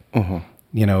 fellowship.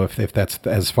 if that's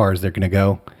as far as they're going to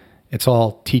go, it's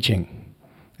all teaching.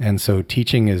 And so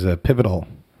teaching is a pivotal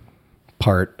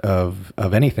part of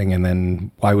anything. And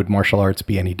then why would martial arts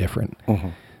be any different? Mm-hmm.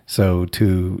 So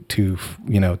to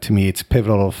me, it's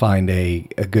pivotal to find a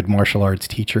good martial arts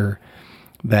teacher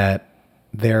that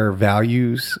their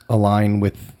values align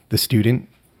with the student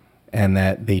and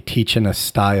that they teach in a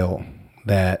style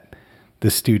that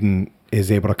the student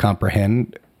is able to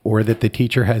comprehend, or that the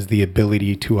teacher has the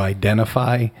ability to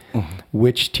identify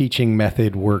which teaching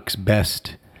method works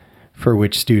best for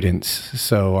which students.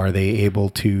 So are they able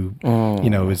to,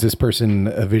 is this person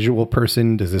a visual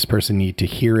person? Does this person need to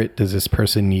hear it? Does this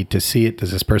person need to see it?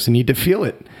 Does this person need to feel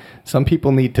it? Some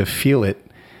people need to feel it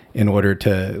in order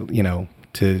to,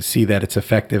 to see that it's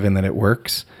effective and that it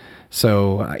works.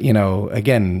 So,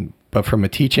 again, but from a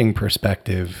teaching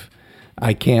perspective,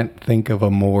 I can't think of a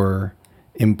more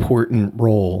important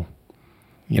role,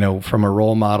 from a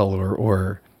role model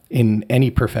or in any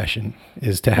profession,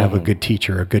 is to have a good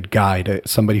teacher, a good guide,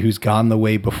 somebody who's gone the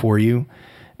way before you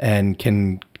and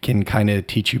can kind of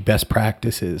teach you best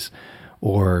practices,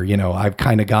 or, I've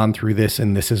kind of gone through this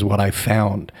and this is what I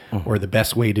found, or the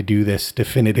best way to do this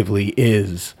definitively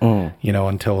is,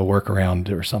 until a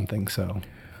workaround or something. So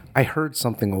I heard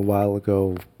something a while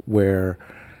ago where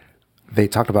they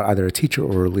talked about either a teacher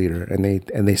or a leader, and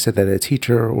they said that a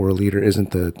teacher or a leader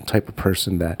isn't the type of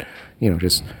person that,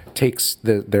 just takes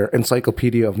their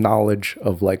encyclopedia of knowledge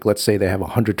of, like, let's say they have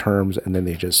 100 terms, and then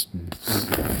they just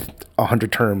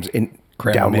 100 terms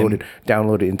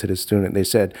download it into the student. They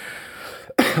said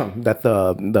that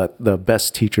the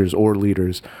best teachers or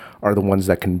leaders are the ones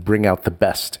that can bring out the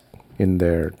best in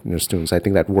their students. I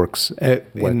think that works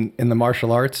in the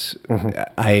martial arts.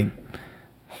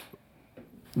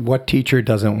 What teacher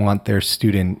doesn't want their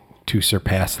student to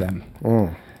surpass them?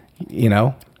 You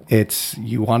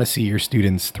want to see your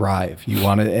students thrive. You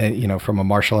want to, from a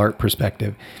martial art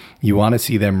perspective, you want to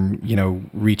see them,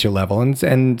 reach a level.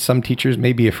 And some teachers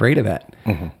may be afraid of that.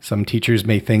 Mm-hmm. Some teachers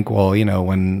may think, well,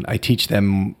 when I teach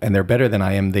them and they're better than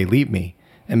I am, they leave me.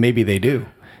 And maybe they do.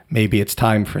 Maybe it's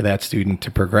time for that student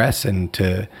to progress and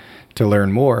to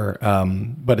learn more.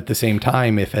 But at the same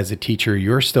time, if as a teacher,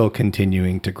 you're still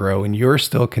continuing to grow and you're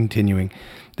still continuing,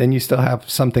 then you still have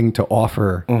something to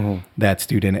offer that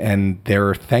student, and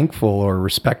they're thankful or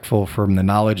respectful from the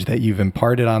knowledge that you've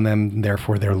imparted on them. And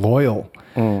therefore, they're loyal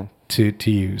to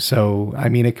you. So, I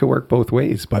mean, it could work both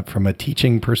ways, but from a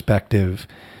teaching perspective,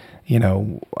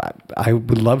 I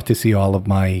would love to see all of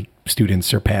my students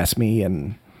surpass me,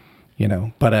 and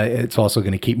but it's also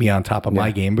going to keep me on top of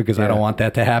my game, because I don't want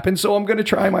that to happen. So I'm going to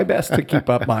try my best to keep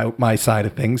up my side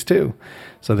of things too,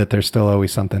 so that there's still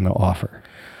always something to offer.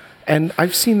 And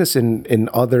I've seen this in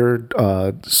other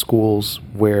schools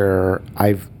where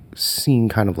I've seen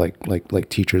kind of like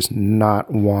teachers not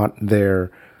want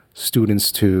their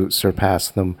students to surpass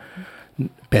them.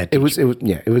 Bad teacher.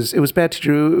 It was bad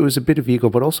teacher. It was a bit of ego,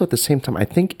 but also at the same time, I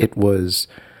think there was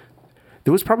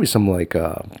probably some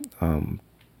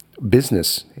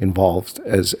business involved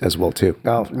as well too.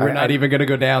 We're not even going to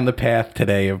go down the path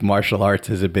today of martial arts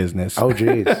as a business. Oh,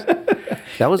 geez.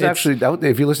 That was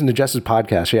if you listen to Jess's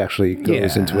podcast, she actually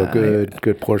goes into a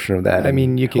good portion of that. I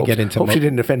mean, you could get into... Hope she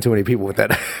didn't offend too many people with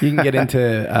that. You can get into,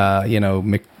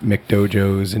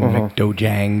 McDojos and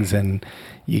McDojangs, and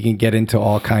you can get into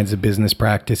all kinds of business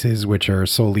practices which are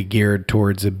solely geared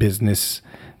towards a business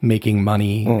making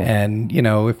money. And,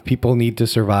 if people need to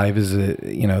survive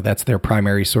that's their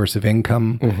primary source of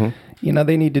income,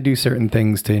 they need to do certain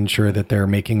things to ensure that they're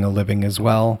making a living as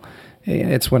well.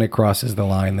 It's when it crosses the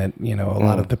line that, a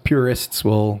lot of the purists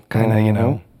will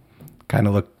kind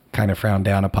of frown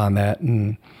down upon that.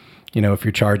 And, if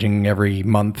you're charging every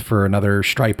month for another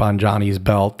stripe on Johnny's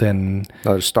belt and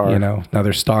another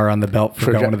star on the belt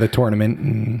for going to the tournament.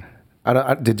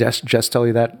 And did Jess tell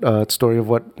you that story of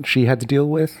what she had to deal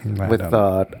with?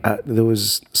 There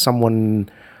was someone,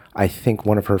 I think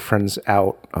one of her friends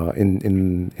out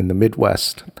in the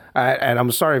Midwest. And I'm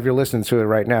sorry if you're listening to it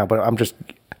right now, but I'm just...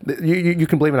 You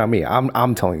can blame it on me.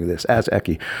 I'm telling you this as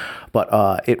Eki, but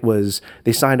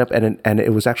they signed up and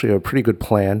it was actually a pretty good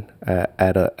plan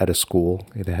at a school.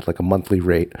 They had like a monthly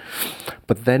rate,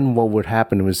 but then what would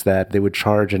happen was that they would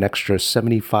charge an extra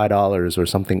 $75 or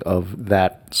something of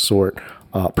that sort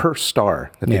per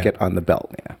star that they get on the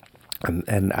belt. Yeah.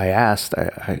 And I asked,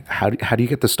 how do you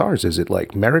get the stars? Is it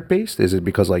like merit based? Is it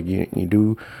because like you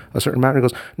do a certain amount? He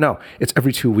goes, no, it's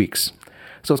every 2 weeks.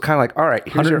 So it's kind of like, all right,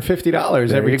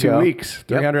 $150 every 2 weeks,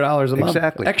 $300 a month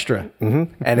extra.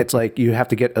 Mm-hmm. And it's like you have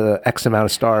to get X amount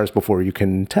of stars before you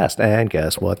can test. And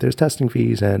guess what? There's testing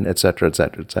fees and et cetera, et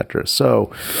cetera, et cetera.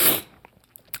 So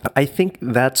I think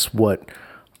that's what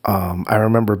I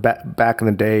remember back in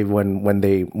the day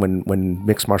when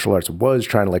mixed martial arts was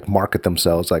trying to like market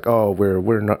themselves, like, oh,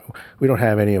 we don't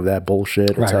have any of that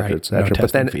bullshit, et cetera, et cetera. No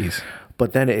but then testing fees.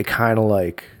 but then it kind of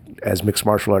like, as mixed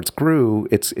martial arts grew,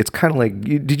 it's kind of like,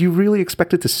 did you really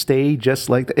expect it to stay just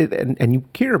like that? And you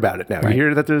hear about it now. Right. You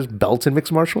hear that there's belts in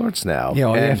mixed martial arts now. All you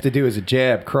have to do is a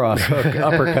jab, cross, hook,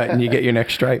 uppercut, and you get your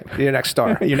next stripe. Your next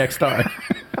star. Your next star.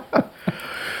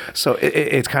 So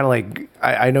it's kind of like,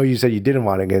 I know you said you didn't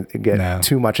want to get No.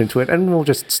 too much into it, and we'll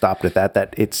just stop at that.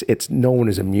 That it's no one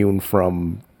is immune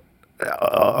from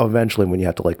eventually when you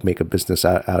have to like make a business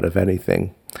out of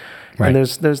anything. Right. And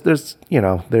there's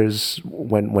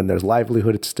when there's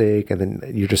livelihood at stake, and then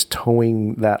you're just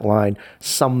towing that line.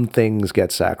 Some things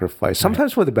get sacrificed.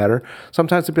 Sometimes for the better.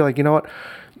 Sometimes to be like, you know what,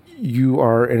 you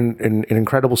are an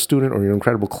incredible student, or you're an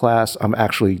incredible class. I'm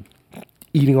actually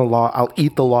eating a lot. I'll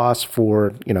eat the loss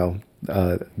for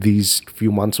these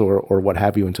few months or what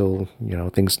have you until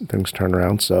things turn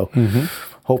around. So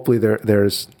hopefully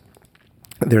there's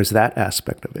that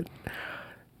aspect of it.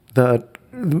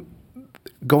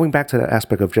 Going back to that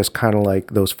aspect of just kind of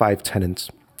like those 5 tenets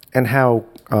and how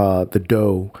the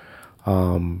Do.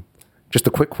 Just a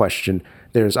quick question.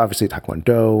 There's obviously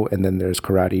Taekwondo, and then there's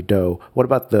Karate Do. What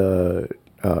about the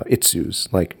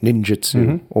Itsus, like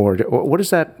ninjutsu, or what is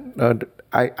that?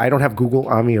 I don't have Google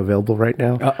on me available right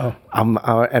now.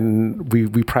 And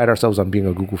we pride ourselves on being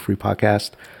a Google free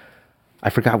podcast. I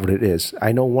forgot what it is.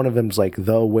 I know one of them's like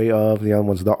the way of, the other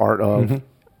one's the art of.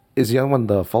 Is the other one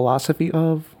the philosophy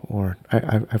of, or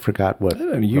I forgot what.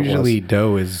 Usually,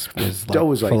 Do is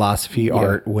Do is like philosophy,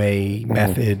 art, way,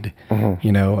 method. I'm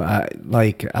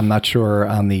not sure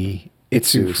on the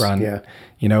Itsu Itsus, front. yeah.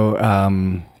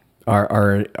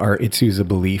 Our Itsu's a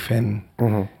belief in.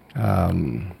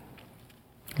 I'm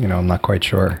not quite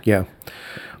sure. Yeah,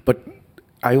 but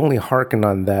I only hearken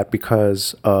on that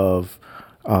because of.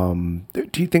 Do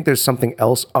you think there's something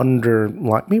else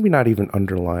underlying? Maybe not even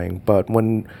underlying, but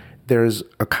when there's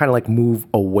a kind of like move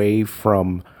away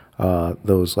from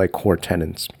those like core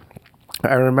tenets.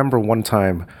 I remember one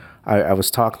time I was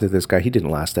talking to this guy. He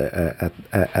didn't last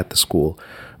at the school,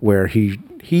 where he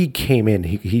came in.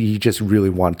 He just really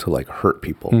wanted to like hurt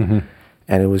people,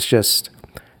 and it was just.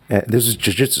 This is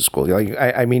jiu-jitsu school. Like,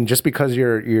 I mean, just because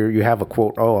you have a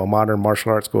quote, a modern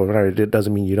martial arts school, it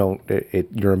doesn't mean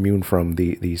you're immune from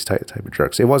these type of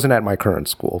drugs. It wasn't at my current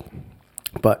school,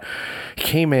 but he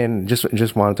came in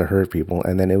just wanted to hurt people,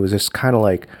 and then it was just kind of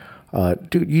like,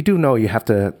 dude, you do know you have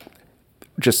to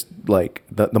just like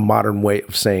the modern way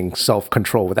of saying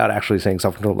self-control without actually saying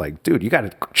self-control. Like, dude, you got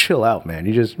to chill out, man.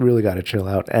 You just really got to chill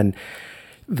out. And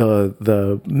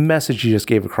the message you just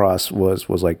gave across was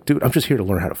like, dude, I'm just here to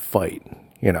learn how to fight.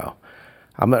 I'm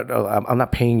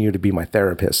not paying you to be my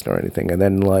therapist or anything. And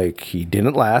then like he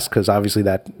didn't last, because obviously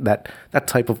that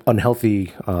type of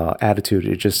unhealthy attitude,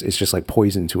 it's just like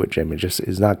poison to a gym. It just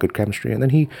is not good chemistry. And then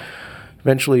he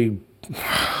eventually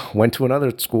went to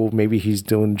another school. Maybe he's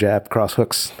doing jab cross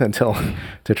hooks until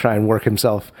to try and work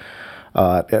himself,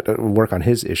 work on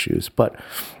his issues. But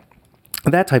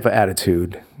that type of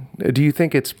attitude, do you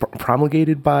think it's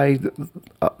promulgated by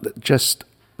just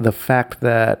the fact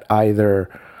that either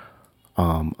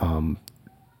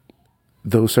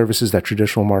those services that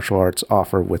traditional martial arts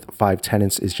offer with 5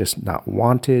 tenets is just not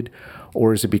wanted,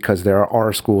 or is it because there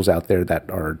are schools out there that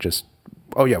are just,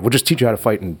 oh yeah, we'll just teach you how to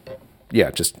fight and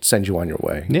just send you on your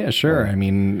way? Yeah, sure. I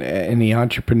mean, any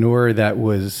entrepreneur that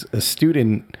was a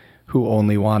student who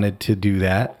only wanted to do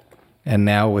that. And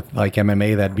now with like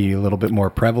MMA, that'd be a little bit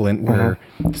more prevalent, where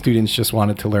students just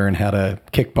wanted to learn how to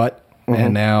kick butt.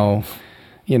 And now,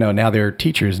 now they're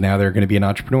teachers. Now they're going to be an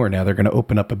entrepreneur. Now they're going to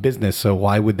open up a business. So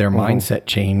why would their mindset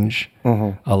change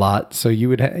a lot? So you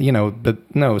would,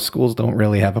 but no, schools don't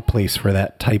really have a place for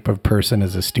that type of person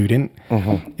as a student.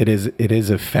 It is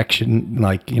affection,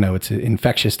 like, it's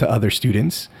infectious to other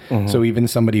students. So even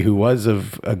somebody who was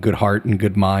of a good heart and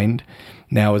good mind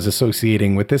now is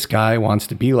associating with this guy, wants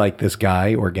to be like this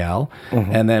guy or gal.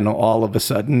 And then all of a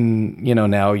sudden,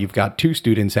 now you've got 2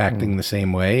 students acting the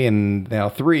same way, and now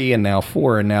 3, and now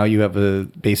 4, and now you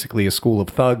have basically a school of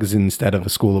thugs instead of a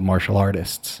school of martial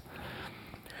artists.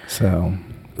 So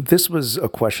this was a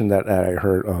question that I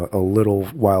heard a little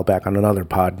while back on another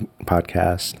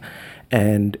podcast,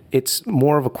 and it's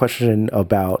more of a question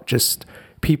about just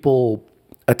people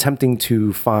attempting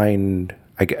to find,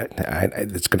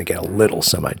 it's going to get a little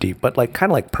semi-deep, but like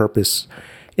kind of like purpose,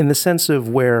 in the sense of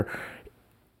where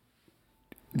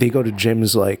they go to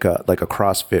gyms like a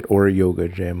CrossFit or a yoga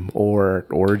gym or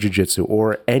a jiu-jitsu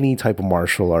or any type of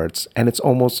martial arts, and it's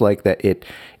almost like that it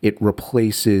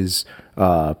replaces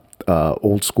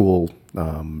old school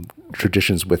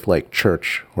traditions with like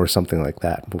church or something like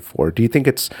that before. Do you think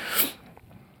it's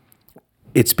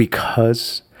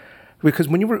because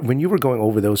when you were going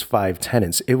over those 5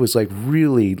 tenets, it was like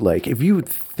really like if you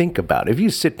think about it, if you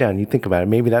sit down and you think about it,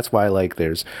 maybe that's why like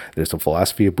there's the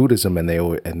philosophy of Buddhism and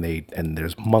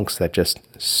there's monks that just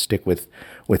stick with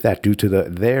that due to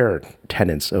their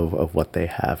tenets of what they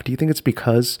have. Do you think it's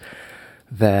because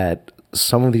that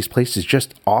some of these places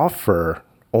just offer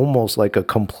almost like a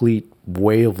complete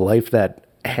way of life that,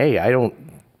 hey, I don't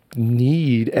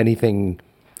need anything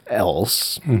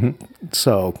else.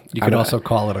 So you could also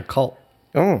call it a cult.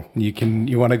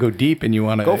 You want to go deep and you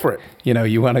want to go for it.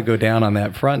 You want to go down on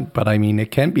that front, but I mean,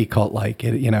 it can be cult-like.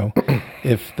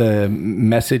 If the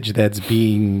message that's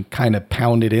being kind of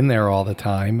pounded in there all the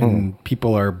time and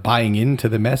people are buying into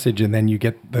the message, and then you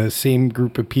get the same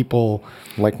group of people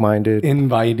like-minded,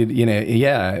 invited,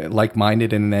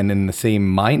 like-minded, and then in the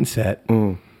same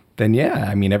mindset. Then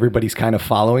I mean, everybody's kind of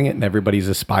following it and everybody's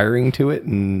aspiring to it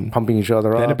and pumping each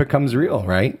other up. Then it becomes real,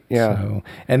 right? Yeah. So,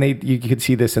 and you could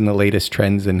see this in the latest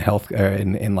trends in health,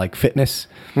 in like fitness,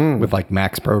 with like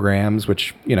Max programs,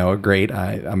 which are great.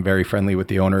 I'm very friendly with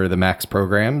the owner of the Max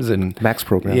programs and Max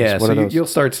programs. Yeah, what so are those? You'll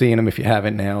start seeing them if you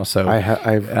haven't now. So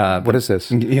what is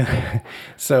this? Yeah.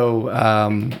 So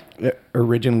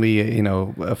originally,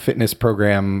 a fitness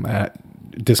program.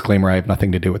 Disclaimer: I have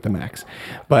nothing to do with the Max,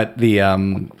 but the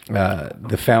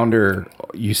founder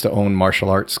used to own martial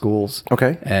arts schools.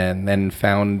 Okay, and then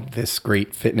found this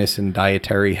great fitness and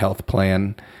dietary health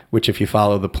plan, which, if you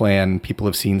follow the plan, people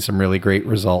have seen some really great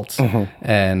results.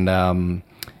 And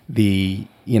you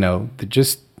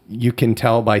can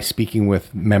tell by speaking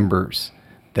with members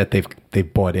that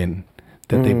they've bought in.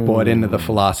 That they bought into the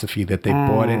philosophy, that they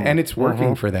bought in, and it's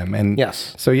working for them. And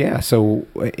yes, so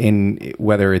in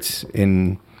whether it's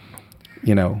in,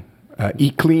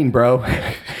 eat clean, bro,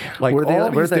 like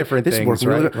all these different things,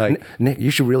 right? Really, like Nick, you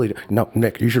should really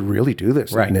Nick, you should really do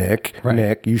this, right?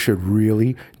 Nick, you should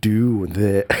really do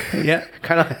this. Yeah,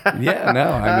 kind of. Yeah, no,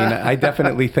 I mean, I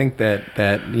definitely think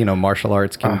that martial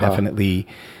arts can definitely.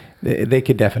 They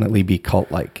could definitely be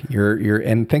cult-like.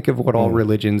 And think of what all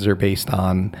religions are based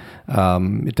on.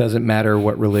 It doesn't matter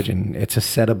what religion. It's a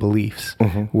set of beliefs.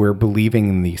 We're believing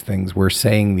in these things. We're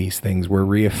saying these things. We're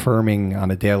reaffirming on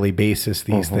a daily basis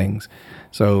these things.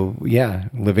 So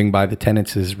living by the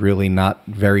tenets is really not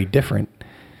very different.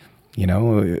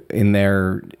 In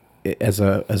there, as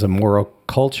a moral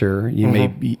culture,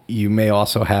 you may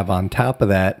also have on top of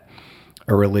that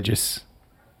a religious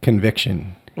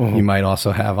conviction. You might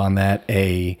also have on that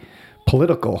a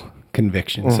political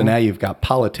conviction. So now you've got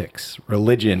politics,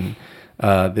 religion,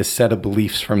 this set of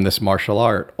beliefs from this martial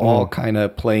art, all kind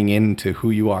of playing into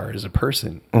who you are as a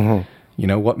person.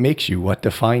 What makes you, what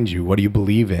defines you, what do you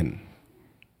believe in?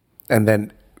 And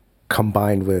then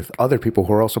combined with other people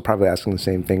who are also probably asking the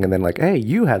same thing, and then like, hey,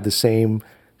 you have the same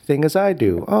thing as I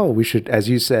do. Oh, we should, as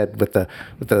you said, with the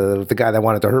guy that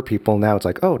wanted to hurt people. Now it's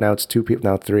like, oh, now it's 2 people,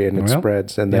 now it's 3, and it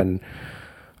spreads, and then.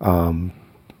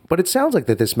 But it sounds like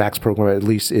that this Max program at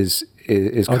least is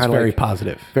kind of very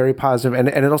positive, and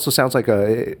it also sounds like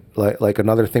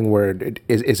another thing where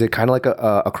is it kind of like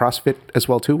a CrossFit as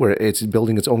well too, where it's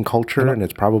building its own culture and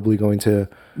it's probably going to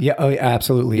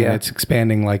absolutely, and it's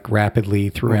expanding like rapidly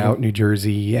throughout New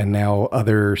Jersey and now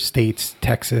other states,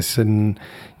 Texas, and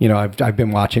I've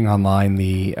been watching online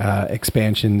the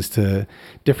expansions to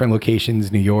different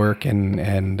locations, New York,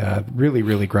 and really,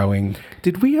 really growing.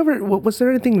 Did we ever? Was there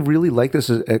anything really like this?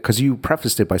 Because you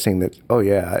prefaced it by saying that,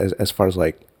 as far as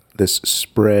like this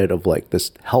spread of like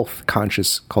this health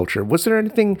conscious culture, was there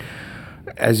anything,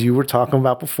 as you were talking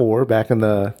about before, back in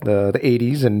the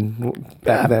 80s and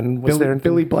back then? Was there anything?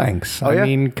 Billy Blanks? I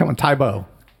mean, come on, Tybo.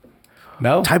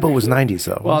 No? Tybo was 90s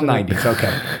though. Well, 90s, okay.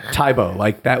 Tybo,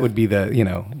 like that would be the,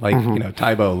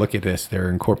 Tybo, look at this. They're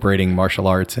incorporating martial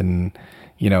arts and,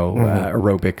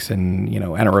 aerobics and,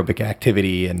 anaerobic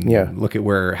activity. And look at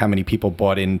how many people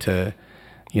bought into,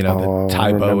 the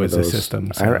Tybo as a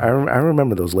system. So. I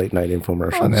remember those late night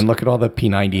infomercials. And then look at all the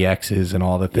P90Xs and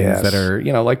all the things that are,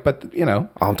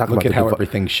 I'm talking look at how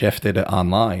everything shifted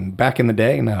online. Back in the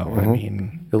day, no. I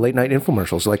mean, the late night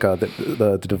infomercials, like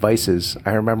the devices.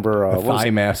 I remember the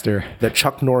Thigh Master, the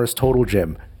Chuck Norris Total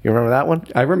Gym. You remember that one?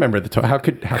 I remember how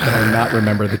could I not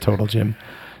remember the Total Gym?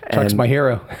 Chuck's my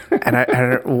hero. And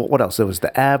I what else? There was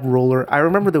the ab roller. I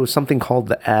remember there was something called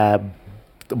the ab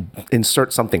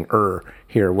insert something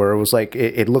here, where it was like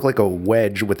it looked like a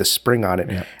wedge with a spring on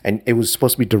it, and it was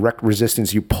supposed to be direct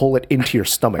resistance. You pull it into your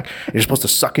stomach. You're supposed to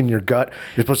suck in your gut.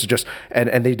 You're supposed to just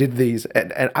and they did these,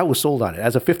 and I was sold on it.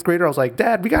 As a fifth grader, I was like,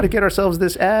 Dad, we got to get ourselves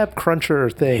this ab cruncher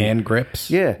thing. Hand grips.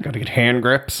 Yeah, got to get hand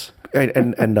grips.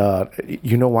 And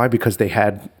you know why? Because they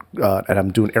had. And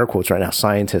I'm doing air quotes right now,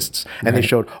 scientists, and they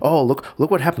showed, oh, look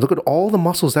what happened. Look at all the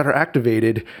muscles that are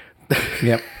activated.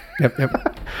 Yep.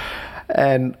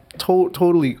 And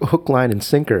totally hook, line, and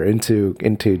sinker into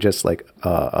just like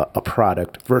a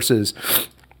product versus,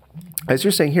 as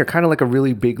you're saying here, kind of like a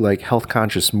really big like health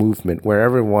conscious movement where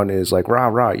everyone is like,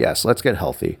 rah, yes, let's get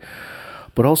healthy.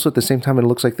 But also at the same time, it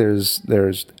looks like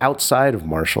there's outside of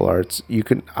martial arts,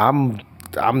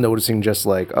 I'm noticing just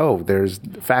like, oh, there's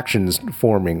factions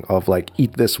forming of like,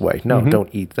 eat this way. No, don't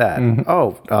eat that.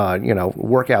 Oh,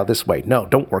 work out this way. No,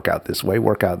 don't work out this way.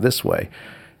 Work out this way.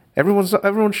 Everyone's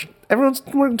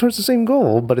working towards the same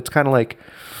goal, but it's kind of like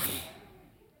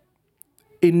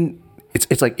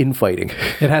it's like infighting.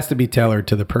 It has to be tailored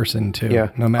to the person too. Yeah.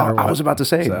 No matter what. I was about to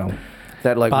say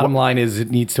that like bottom line is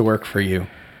it needs to work for you.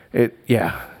 And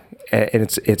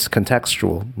it's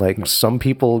contextual. Like some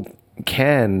people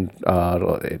can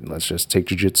let's just take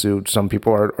jiu-jitsu. Some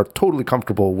people are totally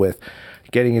comfortable with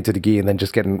getting into the gi and then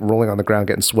just rolling on the ground,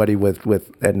 getting sweaty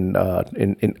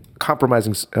in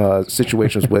compromising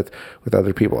situations with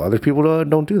other people. Other people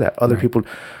don't do that. Other people,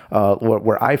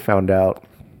 where I found out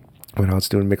when I was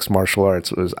doing mixed martial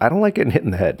arts was I don't like getting hit in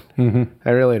the head.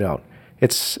 I really don't.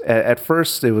 It's at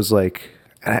first it was like.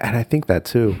 And I think that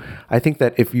too. I think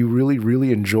that if you really,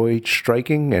 really enjoy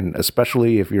striking, and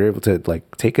especially if you're able to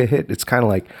like take a hit, it's kind of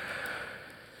like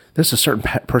there's a certain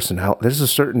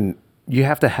personality. You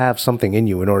have to have something in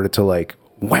you in order to like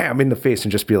wham in the face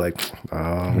and just be like,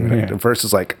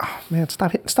 versus like, oh man,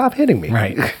 stop hitting me.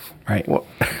 Right. Well,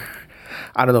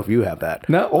 I don't know if you have that.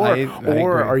 No,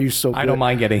 or are you so good? I don't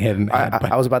mind getting hit in the head.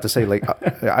 I was about to say, like,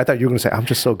 I thought you were going to say, I'm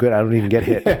just so good, I don't even get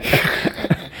hit.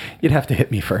 You'd have to hit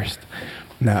me first.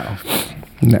 No,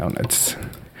 that's...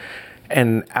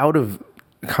 And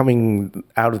coming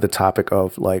out of the topic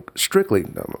of like strictly,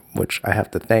 which I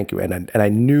have to thank you, and I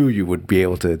knew you would be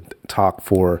able to talk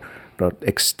for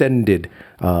extended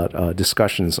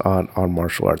discussions on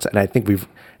martial arts, and I think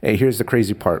here's the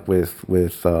crazy part with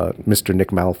Mr. Nick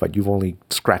Malafide. You've only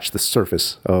scratched the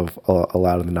surface of a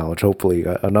lot of the knowledge. Hopefully,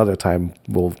 another time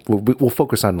we'll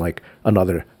focus on like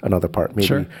another part. Maybe.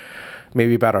 Sure.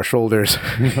 Maybe about our shoulders,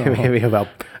 maybe about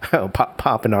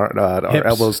popping our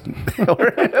elbows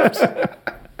or hips.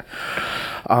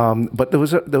 But there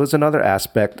was another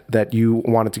aspect that you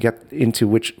wanted to get into,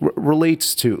 which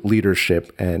relates to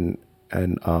leadership and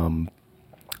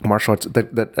martial arts,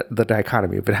 the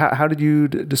dichotomy. But how did you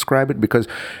describe it? Because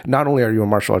not only are you a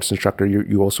martial arts instructor,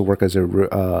 you also work as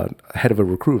a head of a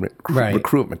recruitment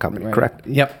company, correct?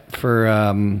 Yep.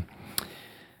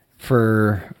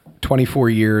 For 24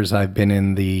 years, I've been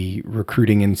in the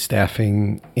recruiting and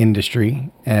staffing industry.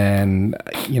 And,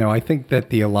 I think that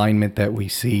the alignment that we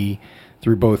see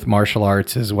through both martial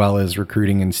arts as well as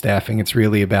recruiting and staffing, it's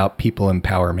really about people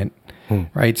empowerment,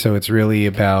 right? So it's really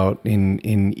about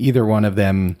in either one of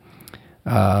them,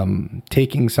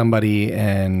 taking somebody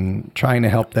and trying to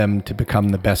help them to become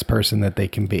the best person that they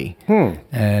can be.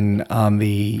 And on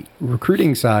the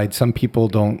recruiting side, some people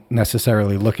don't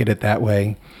necessarily look at it that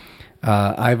way.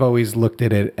 I've always looked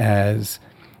at it as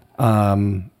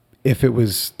if it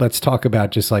was, let's talk about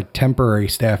just like temporary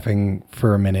staffing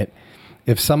for a minute.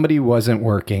 If somebody wasn't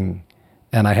working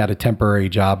and I had a temporary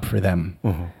job for them,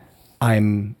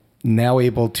 I'm now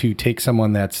able to take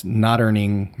someone that's not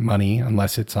earning money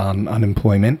unless it's on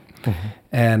unemployment.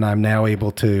 And I'm now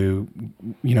able to,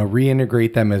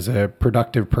 reintegrate them as a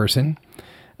productive person.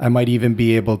 I might even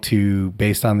be able to,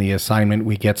 based on the assignment,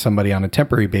 we get somebody on a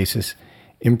temporary basis,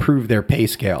 improve their pay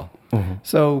scale.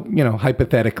 So,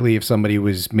 hypothetically, if somebody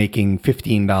was making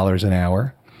 $15 an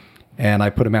hour and I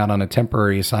put them out on a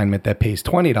temporary assignment that pays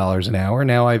 $20 an hour,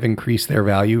 now I've increased their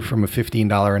value from a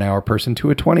 $15 an hour person to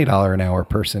a $20 an hour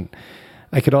person.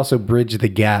 I could also bridge the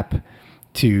gap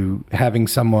to having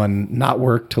someone not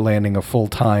work to landing a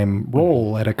full-time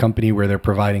role at a company where they're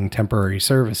providing temporary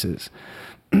services.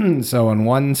 So on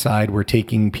one side, we're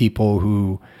taking people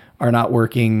who are not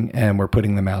working and we're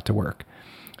putting them out to work.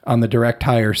 On the direct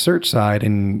hire search side,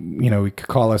 and we could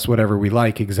call us whatever we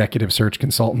like, executive search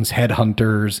consultants,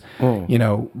 headhunters,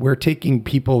 we're taking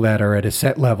people that are at a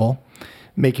set level,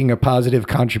 making a positive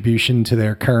contribution to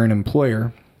their current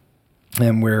employer,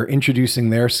 and we're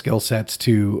introducing their skill sets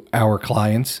to our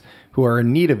clients who are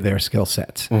in need of their skill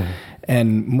sets.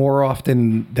 And more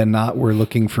often than not, we're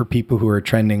looking for people who are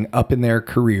trending up in their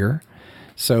career.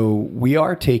 So we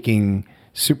are taking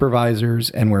supervisors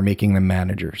and we're making them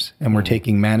managers, and we're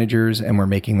taking managers and we're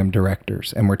making them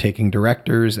directors, and we're taking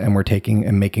directors and we're taking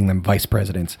and making them vice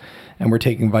presidents, and we're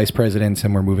taking vice presidents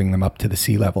and we're moving them up to the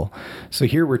C-level. So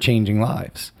here we're changing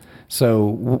lives. So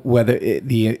whether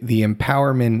the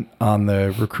empowerment on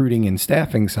the recruiting and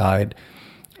staffing side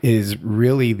is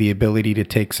really the ability to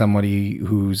take somebody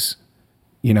who's,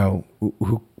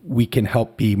 who we can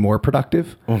help be more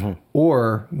productive,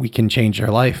 or we can change their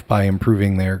life by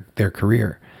improving their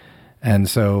career. And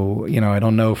so, I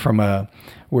don't know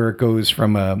where it goes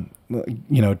from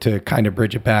to kind of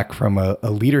bridge it back from a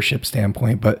leadership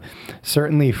standpoint, but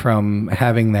certainly from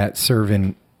having that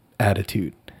servant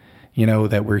attitude,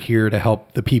 that we're here to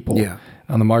help the people. Yeah.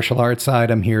 On the martial arts side,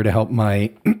 I'm here to help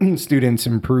my students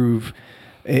improve.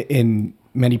 In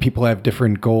many people have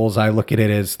different goals. I look at it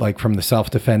as like from the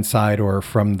self-defense side or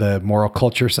from the moral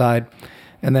culture side.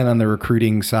 And then on the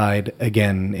recruiting side,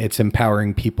 again, it's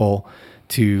empowering people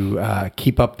to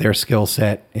keep up their skill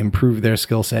set, improve their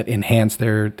skill set, enhance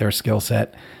their skill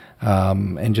set,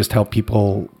 and just help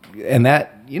people. And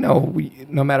that,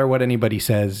 no matter what anybody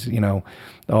says,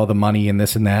 all the money and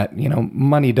this and that,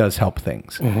 money does help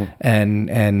things.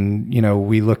 And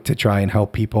we look to try and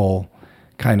help people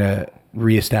kind of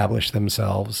reestablish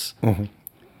themselves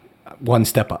one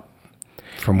step up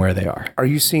from where they are. Are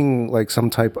you seeing like some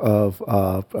type of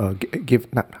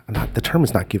not the term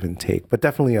is not give and take, but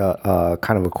definitely a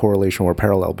kind of a correlation or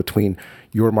parallel between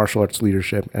your martial arts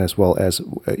leadership as well as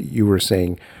you were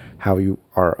saying how you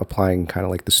are applying kind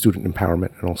of like the student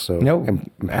empowerment and also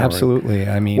empowering? Absolutely.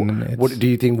 I mean, what do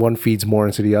you think one feeds more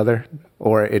into the other,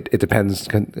 or it depends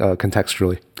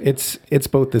contextually? It's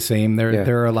both the same.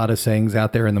 There are a lot of sayings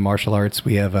out there in the martial arts.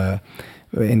 We have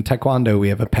in Taekwondo, we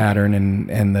have a pattern,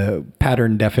 and the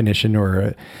pattern definition,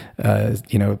 or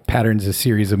pattern's a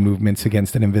series of movements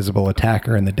against an invisible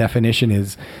attacker, and the definition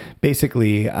is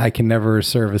basically I can never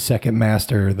serve a second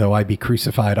master though I be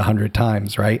crucified 100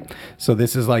 times, right? So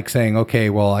this is like saying, okay,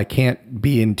 well, I can't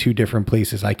be in two different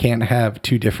places, I can't have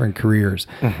two different careers,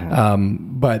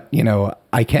 but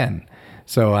I can.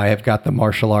 So I have got the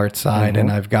martial arts side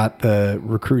and I've got the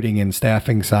recruiting and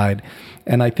staffing side.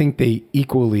 And I think they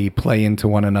equally play into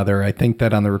one another. I think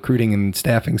that on the recruiting and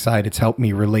staffing side, it's helped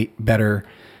me relate better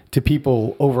to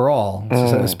people overall,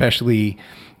 especially,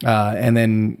 and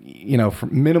then,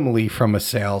 minimally from a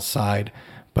sales side,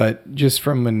 but just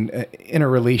from an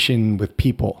interrelation with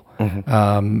people.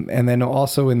 And then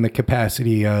also in the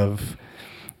capacity of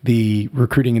the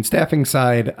recruiting and staffing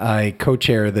side, I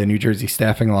co-chair the New Jersey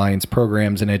Staffing Alliance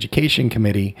Programs and Education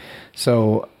Committee.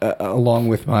 So along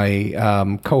with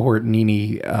my cohort,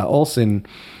 Nini Olson,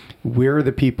 we're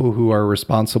the people who are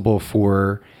responsible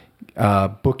for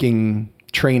booking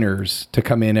trainers to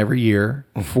come in every year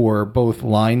for both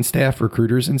line staff,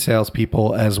 recruiters, and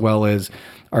salespeople, as well as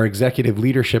our executive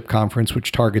leadership conference,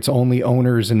 which targets only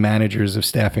owners and managers of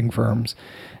staffing firms.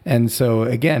 And so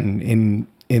again,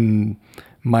 in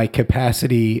my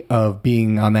capacity of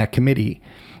being on that committee,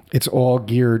 it's all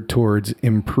geared towards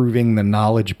improving the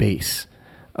knowledge base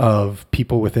of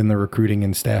people within the recruiting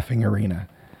and staffing arena.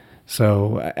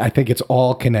 So I think it's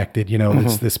all connected.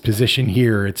 It's this position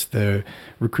here, it's the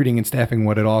recruiting and staffing.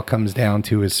 What it all comes down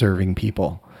to is serving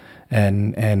people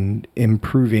and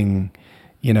improving,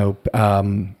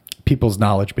 people's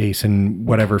knowledge base in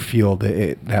whatever field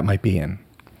that might be in.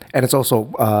 And it's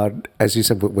also, as you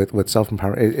said, with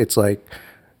self-empowerment, it's like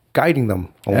guiding them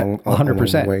along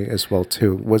 100% the way as well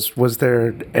too. Was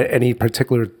there any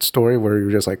particular story where you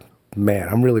were just like, man,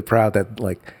 I'm really proud that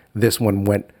like this one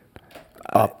went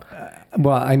up?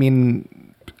 Well, I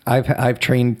mean, I've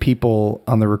trained people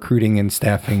on the recruiting and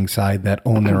staffing side that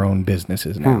own their own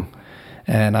businesses now,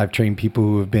 and I've trained people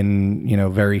who have been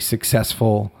very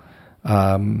successful.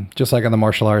 Just like on the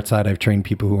martial arts side, I've trained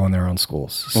people who own their own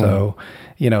schools. So,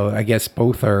 I guess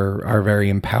both are very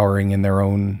empowering in their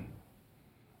own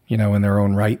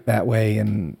right that way,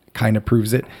 and kind of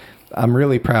proves it. I'm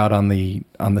really proud on the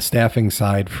staffing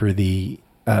side for the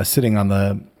sitting on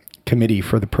the committee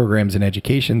for the programs and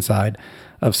education side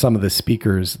of some of the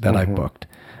speakers that I've booked.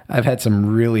 I've had some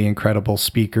really incredible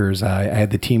speakers. I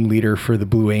had the team leader for the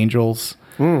Blue Angels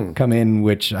come in,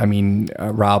 which, I mean,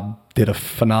 Rob did a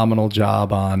phenomenal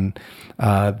job on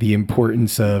the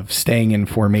importance of staying in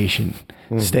formation,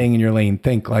 staying in your lane.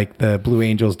 Think like the Blue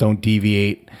Angels don't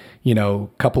deviate,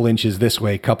 couple inches this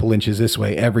way, couple inches this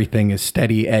way. Everything is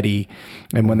steady Eddie.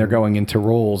 And when they're going into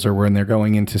rolls or when they're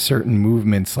going into certain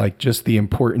movements, like just the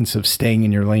importance of staying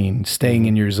in your lane, staying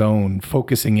in your zone,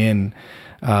 focusing in.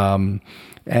 And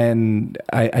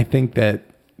I think that,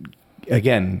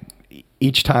 again,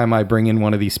 each time I bring in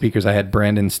one of these speakers, I had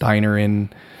Brandon Steiner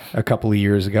in a couple of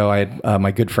years ago. I had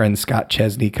my good friend Scott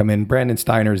Chesney come in. Brandon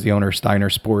Steiner is the owner of Steiner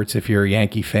Sports. If you're a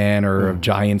Yankee fan or a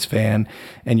Giants fan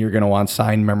and you're going to want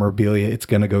signed memorabilia, it's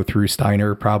going to go through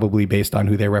Steiner, probably based on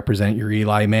who they represent. Your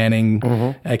Eli Manning.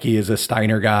 Eki is a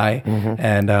Steiner guy.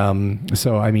 And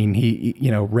so, I mean, he,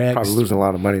 rags. Probably losing a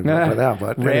lot of money for that,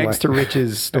 but rags anyway. to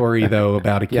riches story, though,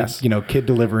 about a kid, Yes. kid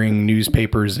delivering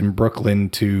newspapers in Brooklyn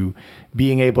to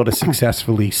being able to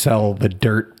successfully sell the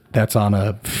dirt that's on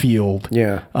a field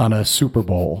on a Super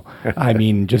Bowl. I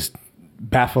mean, just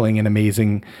baffling and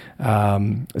amazing.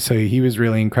 So he was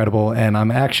really incredible. And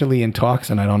I'm actually in talks,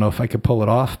 and I don't know if I could pull it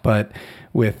off, but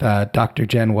with Dr.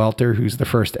 Jen Welter, who's the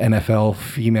first NFL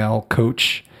female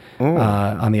coach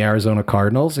on the Arizona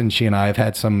Cardinals. And she and I have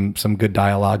had some good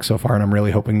dialogue so far, and I'm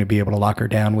really hoping to be able to lock her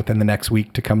down within the next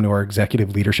week to come to our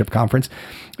executive leadership conference,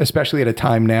 especially at a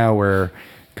time now where,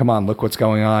 come on, look what's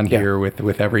going on here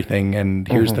with everything. And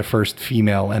here's the first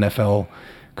female NFL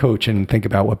coach, and think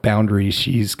about what boundaries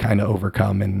she's kind of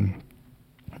overcome. And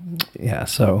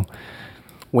so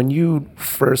when you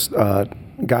first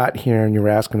got here and you were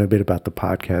asking a bit about the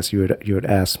podcast, you had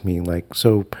asked me, like,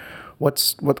 so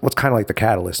what's kind of like the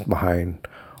catalyst behind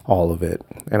all of it?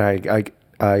 And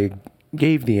I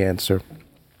gave the answer.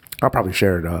 I'll probably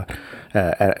share it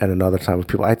at another time with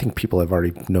people. I think people have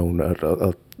already known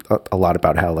a lot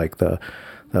about how, like, the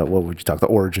what would you talk, the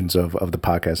origins of the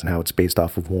podcast and how it's based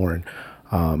off of Warren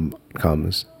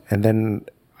comes. And then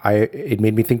it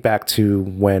made me think back to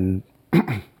when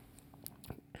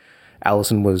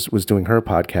Allison was doing her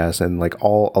podcast, and like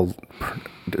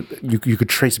you could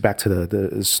trace it back to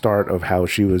the start of how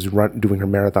she was doing her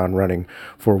marathon running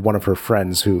for one of her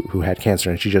friends who had cancer,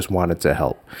 and she just wanted to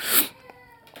help.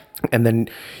 And then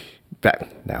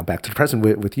back to the present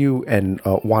with you and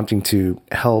wanting to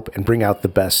help and bring out the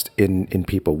best in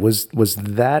people. Was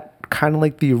that kind of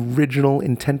like the original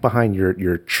intent behind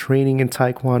your training in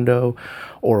Taekwondo,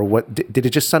 or what? Did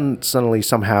it just suddenly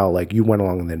somehow, like, you went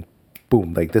along and then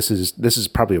boom, like this is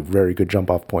probably a very good jump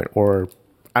off point, or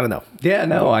I don't know. Yeah,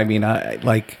 no, I mean,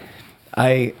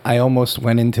 I almost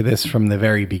went into this from the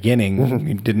very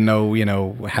beginning. Didn't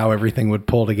know, how everything would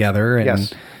pull together. And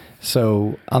yes.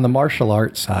 So on the martial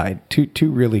arts side,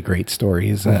 two really great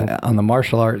stories. On the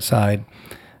martial arts side,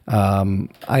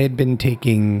 I had been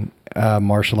taking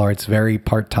martial arts very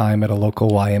part-time at a local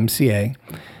YMCA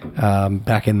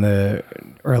back in the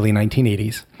early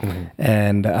 1980s.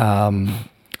 And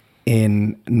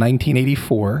in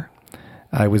 1984,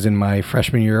 I was in my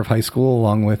freshman year of high school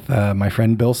along with my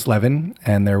friend Bill Slevin,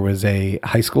 and there was a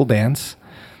high school dance.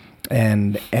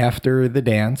 And after the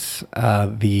dance,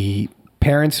 the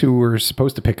parents who were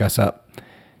supposed to pick us up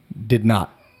did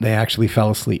not. They actually fell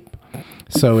asleep.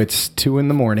 So it's 2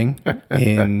 a.m.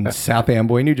 in South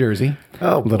Amboy, New Jersey.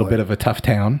 Oh, a little bit of a tough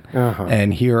town.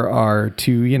 And here are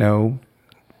two,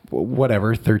 13,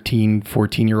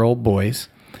 14-year-old boys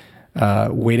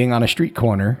waiting on a street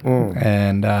corner.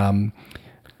 And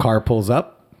car pulls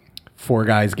up, 4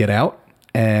 guys get out,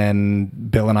 and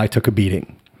Bill and I took a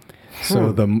beating.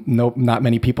 So not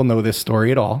many people know this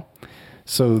story at all.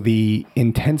 So the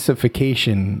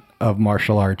intensification of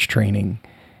martial arts training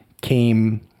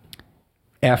came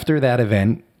after that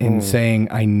event in saying,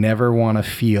 I never want to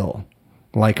feel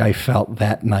like I felt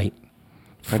that night.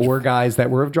 4 guys that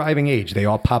were of driving age, they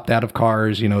all popped out of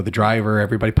cars. The driver,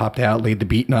 everybody popped out, laid the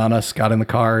beating on us, got in the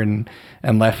car and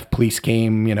left. Police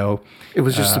came, It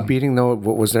was just a beating, though.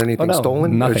 Was there anything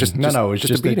stolen? Nothing. It was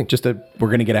just a beating. We're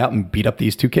going to get out and beat up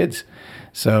these 2 kids.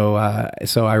 So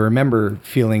I remember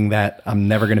feeling that I'm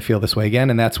never going to feel this way again.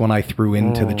 And that's when I threw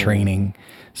into the training.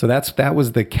 So that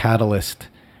was the catalyst,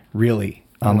 really,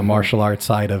 on the martial arts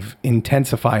side of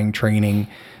intensifying training,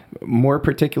 more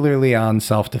particularly on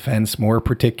self-defense, more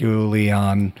particularly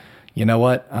on,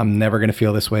 I'm never going to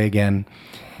feel this way again.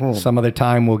 Some other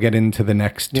time we'll get into the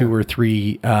next 2 or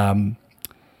 3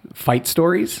 fight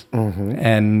stories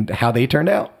and how they turned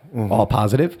out. All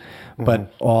positive,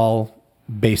 but all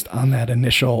based on that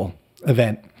initial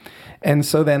event. And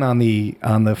so then on the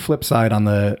flip side, on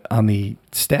the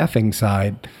staffing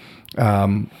side,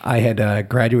 I had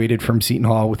graduated from Seton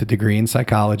Hall with a degree in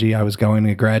psychology. I was going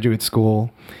to graduate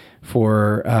school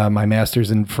for my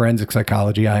master's in forensic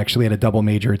psychology. I actually had a double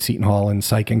major at Seton Hall in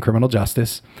psych and criminal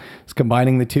justice. I was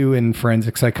combining the 2 in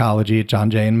forensic psychology at John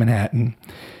Jay in Manhattan.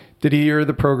 Did a year of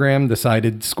the program,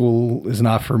 decided school is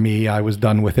not for me. I was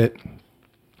done with it.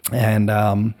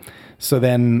 And so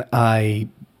then I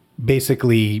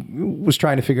basically was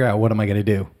trying to figure out, what am I going to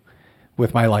do?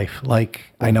 with my life.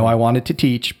 Like, I know I wanted to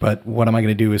teach, but what am I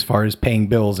going to do as far as paying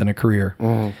bills in a career?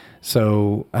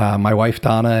 So my wife,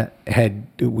 Donna,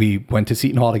 we went to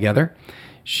Seton Hall together.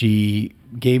 She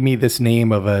gave me this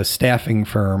name of a staffing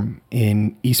firm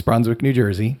in East Brunswick, New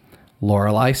Jersey,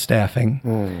 Lorelei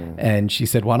Staffing. And she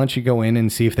said, why don't you go in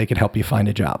and see if they could help you find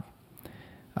a job?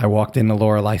 I walked into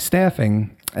Lorelei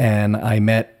Staffing and I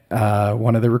met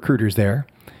one of the recruiters there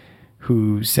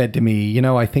who said to me, you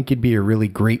know, I think you'd be a really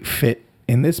great fit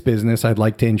in this business. I'd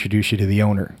like to introduce you to the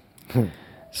owner.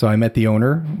 So I met the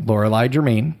owner, Lorelei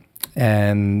Germain,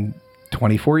 and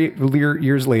 24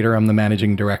 years later, I'm the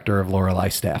managing director of Lorelei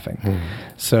Staffing.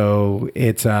 So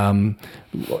it's,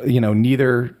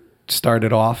 neither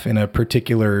started off in a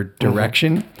particular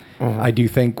direction. I do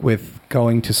think with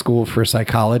going to school for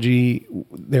psychology,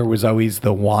 there was always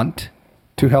the want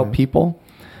to help people.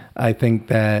 I think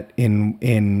that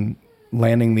in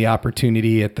landing the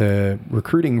opportunity at the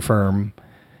recruiting firm,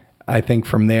 I think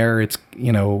from there, it's,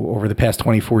 over the past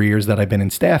 24 years that I've been in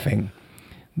staffing,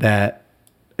 that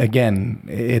again,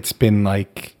 it's been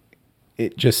like,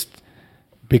 it just,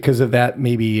 because of that,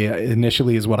 maybe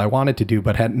initially is what I wanted to do,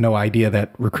 but had no idea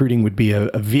that recruiting would be a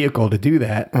vehicle to do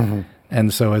that.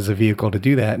 And so as a vehicle to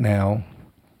do that now,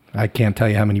 I can't tell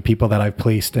you how many people that I've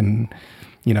placed and,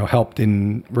 helped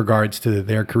in regards to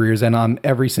their careers and on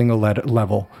every single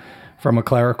level, from a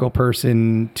clerical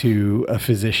person to a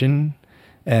physician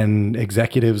and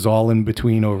executives all in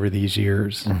between over these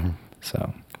years.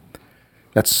 So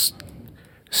that's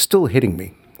still hitting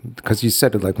me because you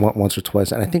said it like once or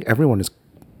twice. And I think everyone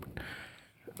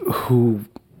who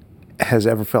has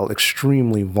ever felt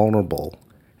extremely vulnerable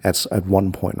at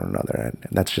one point or another.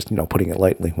 And that's just, putting it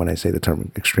lightly when I say the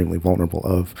term extremely vulnerable,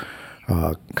 of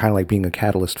kind of like being a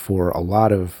catalyst for a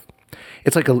lot of,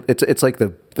 it's like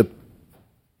the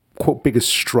quote biggest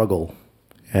struggle.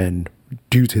 And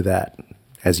due to that,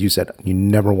 as you said, you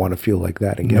never want to feel like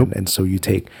that again. Nope. And so you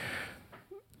take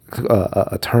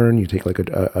a turn, you take like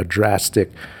a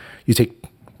drastic, you take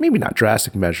maybe not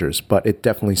drastic measures, but it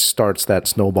definitely starts that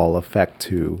snowball effect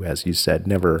to, as you said,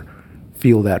 never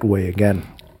feel that way again.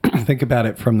 Think about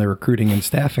it from the recruiting and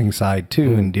staffing side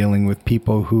too, and dealing with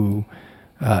people who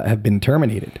have been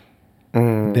terminated.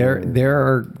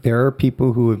 There are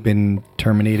people who have been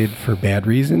terminated for bad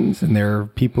reasons, and there are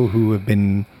people who have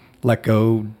been let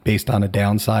go based on a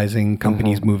downsizing,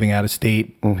 companies moving out of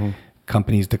state,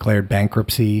 companies declared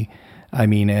bankruptcy. I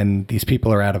mean, and these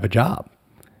people are out of a job,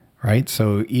 right?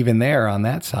 So even there on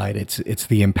that side, it's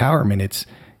the empowerment. It's,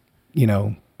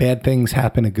 bad things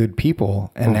happen to good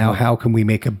people. And now how can we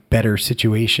make a better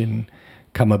situation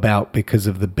come about because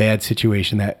of the bad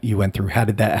situation that you went through? How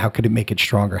could it make it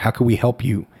stronger? How could we help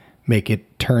you make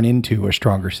it turn into a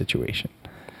stronger situation?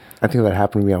 I think that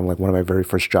happened to me on like one of my very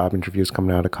first job interviews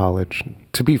coming out of college.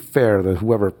 To be fair,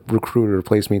 whoever recruited or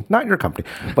placed me, not your company,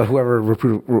 but whoever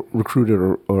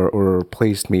recruited or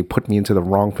placed me, put me into the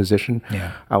wrong position.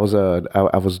 Yeah. I was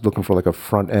looking for like a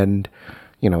front end,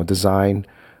 design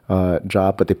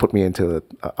job, but they put me into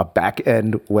a back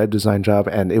end web design job,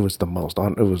 and it was the most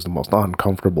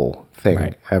uncomfortable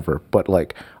thing ever. But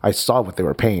like I saw what they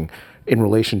were paying in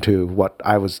relation to what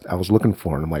I was looking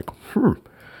for, and I'm like,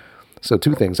 So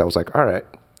two things. I was like, all right,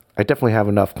 I definitely have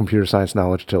enough computer science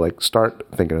knowledge to like start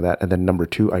thinking of that. And then number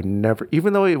two, I never,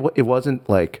 even though it wasn't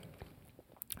the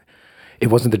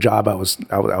job I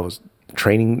was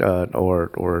training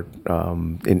or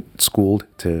in schooled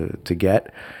to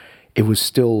get, it was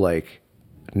still like,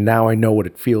 now I know what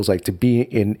it feels like to be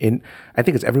in I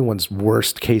think it's everyone's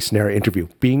worst case scenario interview,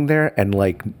 being there and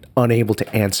like unable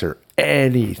to answer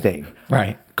anything.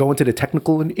 Right. Go into the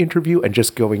technical interview and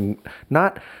just going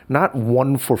not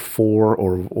 1 for 4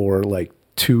 or like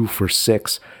 2 for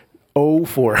 6, 0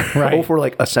 for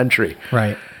like a century.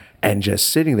 Right. And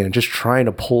just sitting there and just trying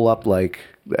to pull up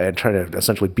and trying to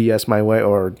essentially BS my way,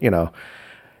 or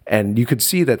and you could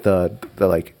see that the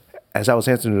like, as I was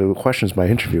answering the questions, my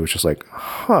interview was just like,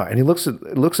 and he looks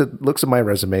at my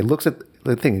resume, looks at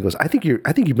the thing. He goes, I think you've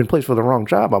been placed for the wrong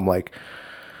job. I'm like,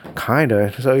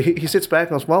 kinda. So he sits back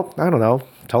and goes, well, I don't know.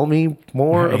 Tell me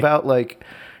more about like,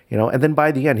 and then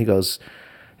by the end he goes,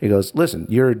 listen,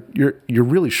 you're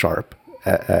really sharp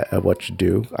at what you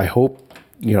do. I hope,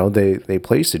 they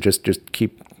placed it. Just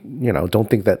keep, don't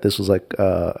think that this was like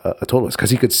a total risk,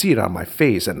 because he could see it on my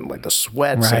face and like the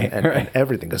sweats and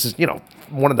everything. This is,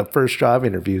 one of the first job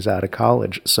interviews out of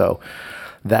college. So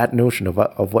that notion of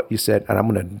what you said, and I'm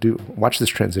going to watch this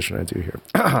transition I do here.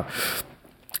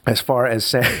 As far as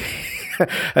saying,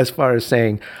 as far as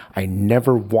saying, I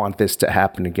never want this to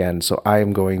happen again. So I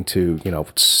am going to,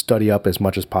 study up as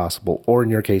much as possible. Or in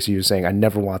your case, you're saying, I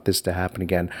never want this to happen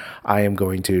again. I am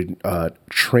going to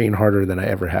train harder than I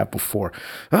ever have before.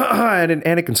 And in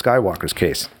Anakin Skywalker's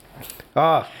case.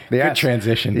 Good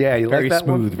transition. Yeah, you very like that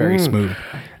smooth, one? very smooth.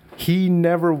 He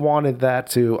never wanted that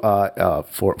to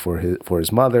for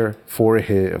his mother, for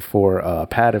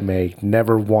Padme.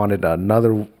 Never wanted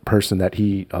another person that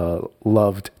he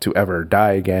loved to ever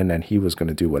die again, and he was going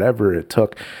to do whatever it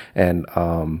took. And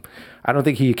I don't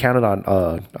think he counted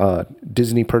on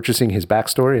Disney purchasing his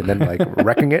backstory and then like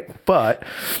wrecking it. But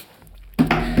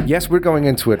yes, we're going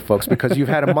into it, folks, because you've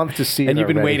had a month to see it. And you've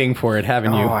been already. waiting for it,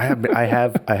 haven't you? Oh, I have been.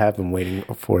 I have been waiting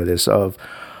for this.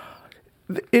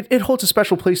 It holds a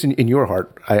special place in your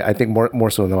heart, I think more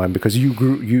so than mine, because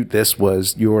this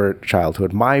was your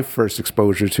childhood. My first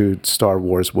exposure to Star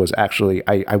Wars was actually,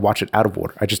 I watched it out of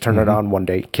order. I just turned it on one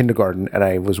day, kindergarten, and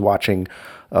I was watching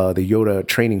the Yoda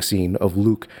training scene of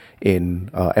Luke in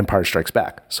Empire Strikes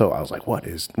Back. So I was like, what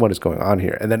is going on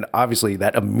here? And then obviously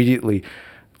that immediately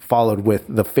followed with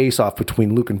the face-off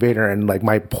between Luke and Vader, and like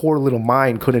my poor little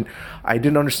mind I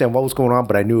didn't understand what was going on,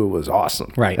 but I knew it was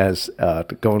awesome. Right. As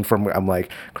going from, I'm like,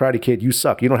 Karate Kid, you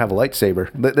suck. You don't have a lightsaber.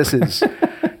 This is,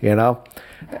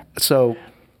 So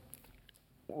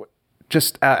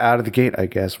just out of the gate, I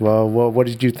guess. Well, what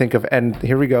did you think of? And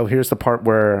here we go. Here's the part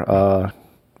where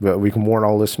we can warn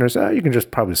all listeners. You can just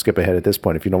probably skip ahead at this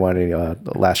point if you don't want any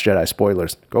Last Jedi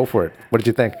spoilers. Go for it. What did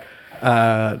you think?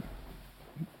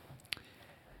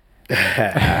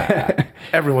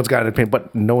 Everyone's got an opinion,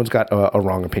 but no one's got a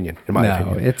wrong opinion, in my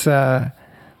opinion. It's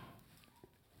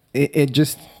it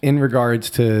just, in regards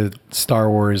to Star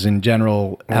Wars in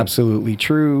general, absolutely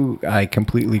true. I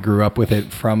completely grew up with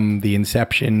it from the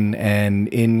inception and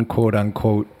in quote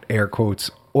unquote air quotes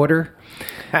order.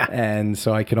 And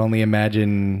so I could only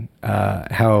imagine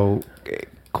how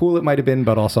cool it might have been,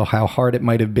 but also how hard it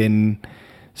might have been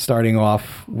starting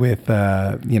off with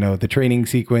the training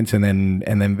sequence and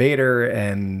then Vader.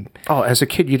 And as a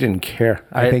kid you didn't care.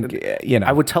 I think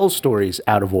I would tell stories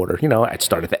out of order. I'd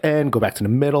start at the end, go back to the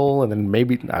middle, and then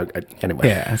maybe anyway.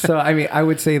 Yeah. So I mean, I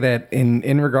would say that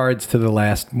in regards to the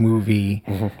last movie,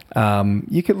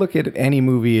 you could look at any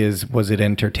movie as, was it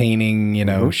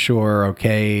entertaining? Sure,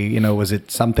 okay. Was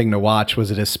it something to watch?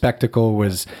 Was it a spectacle?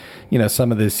 Was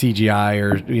some of the CGI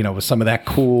or was some of that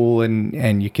cool?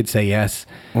 And you could say yes.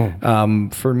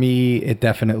 For me, it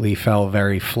definitely fell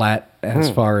very flat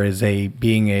as far as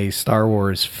being a Star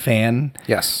Wars fan.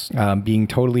 Yes. Being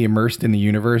totally immersed in the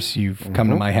universe. You've come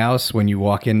to my house. When you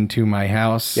walk into my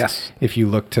house, yes, if you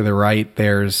look to the right,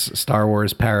 there's Star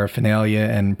Wars paraphernalia,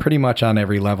 and pretty much on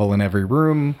every level in every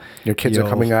room. Your kids are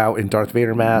coming out in Darth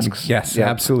Vader masks. Yes,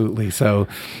 absolutely. So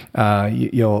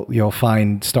you'll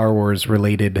find Star Wars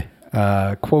related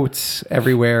quotes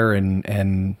everywhere,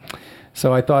 and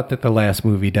so I thought that the last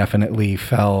movie definitely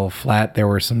fell flat. There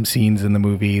were some scenes in the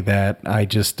movie that I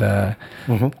just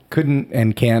couldn't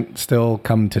and can't still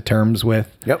come to terms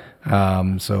with. Yep.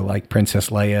 So like Princess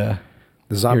Leia.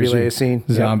 The zombie Leia scene.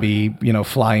 Zombie,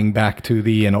 flying back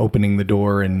to and opening the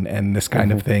door and this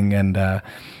kind of thing. And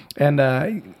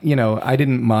I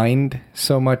didn't mind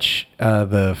so much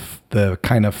the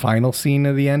kind of final scene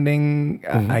of the ending.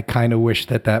 I kind of wish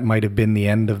that might have been the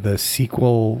end of the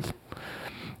sequel,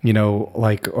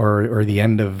 or the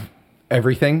end of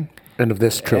everything. End of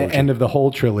this trilogy. End of the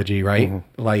whole trilogy, right?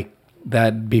 Like,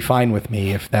 that'd be fine with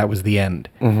me if that was the end,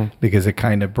 because it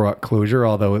kind of brought closure,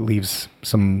 although it leaves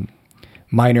some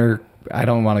minor, I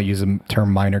don't want to use the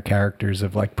term minor characters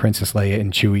of like Princess Leia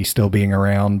and Chewie still being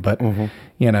around, but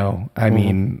I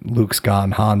mean, Luke's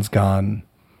gone, Han's gone,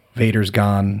 Vader's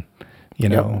gone,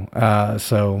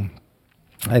 so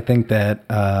I think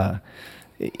that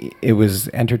it was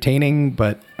entertaining,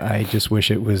 but I just wish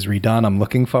it was redone. I'm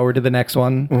looking forward to the next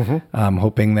one. I'm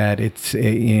hoping that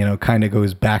it kind of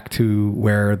goes back to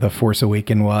where The Force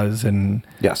Awakens was, and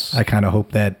yes, I kind of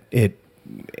hope that it,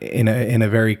 in a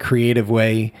very creative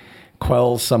way,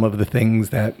 quells some of the things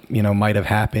that might have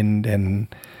happened, and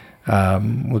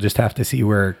we'll just have to see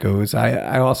where it goes.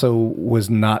 I also was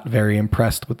not very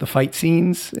impressed with the fight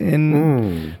scenes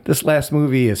in this last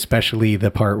movie, especially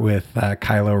the part with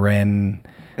Kylo Ren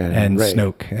and Rey.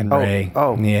 Snoke and Rey.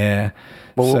 Oh, yeah.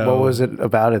 What was it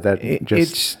about it that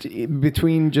it's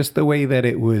between just the way that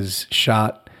it was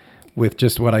shot, with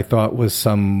just what I thought was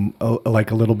some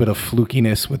like a little bit of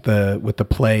flukiness with the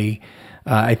play.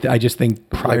 I just think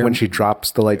prior, like when she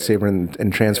drops the lightsaber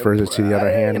and transfers it to the other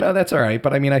hand. That's all right.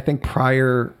 But I mean, I think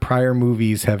prior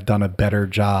movies have done a better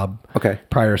job. Okay.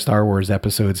 Prior Star Wars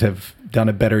episodes have done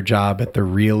a better job at the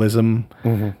realism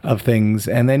of things.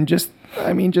 And then just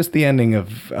I mean, just the ending of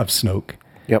Snoke.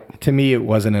 Yep. To me, it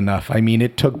wasn't enough. I mean,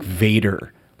 it took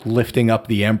Vader lifting up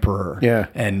the Emperor. Yeah.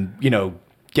 And,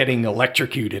 getting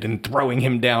electrocuted and throwing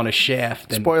him down a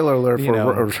shaft. And, Spoiler alert for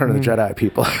Return of the Jedi,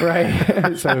 people.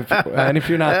 Right. So, if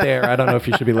you're not there, I don't know if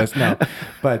you should be listening. No.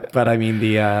 But I mean,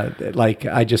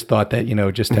 I just thought that,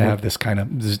 just to have this kind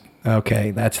of,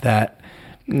 okay, that's that.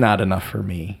 Not enough for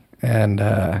me. And,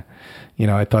 I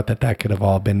thought that could have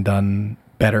all been done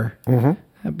better. Mm-hmm.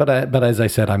 But as I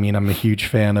said, I mean, I'm a huge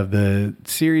fan of the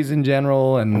series in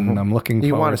general, and I'm looking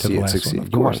forward to the last one.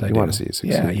 Of course, you want to see it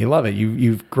succeed. Yeah, you love it.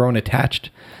 You've grown attached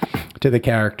to the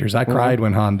characters. I cried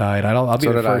when Han died. I'll be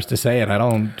the first to say it. I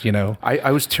don't,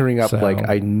 I was tearing up. Like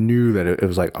I knew that it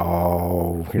was like,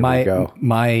 oh, here we go.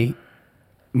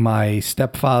 My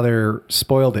stepfather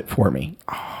spoiled it for me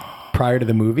prior to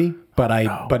the movie. But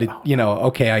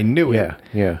I knew it.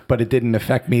 Yeah. But it didn't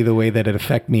affect me the way that it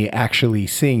affected me actually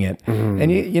seeing it. Mm.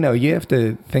 And you have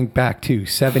to think back to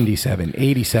 77,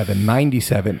 87,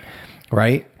 97,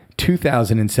 right?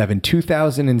 2007,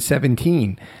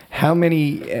 2017. How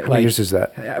many years is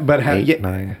that? But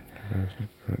 9,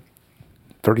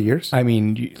 30 years? I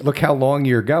mean, look how long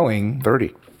you're going.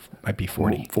 30. Might be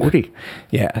 40. 40.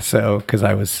 Yeah. So, because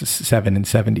I was 7 and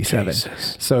 77.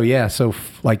 Jesus. So, yeah. So,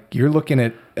 you're looking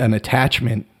at an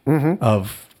attachment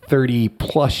of 30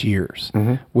 plus years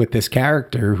with this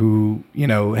character who,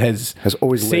 has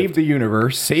always saved lived. the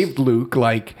universe, saved Luke,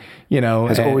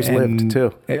 has always lived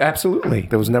too. Absolutely.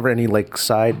 There was never any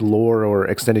side lore or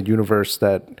extended universe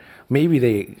that maybe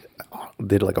they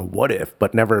did a what if,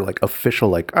 but never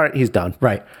official, all right, he's done.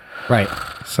 Right.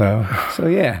 So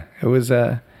yeah, it was,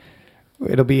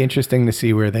 it'll be interesting to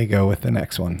see where they go with the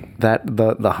next one. That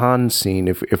the Han scene,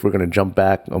 if we're going to jump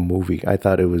back a movie, I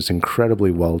thought it was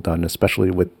incredibly well done, especially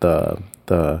with the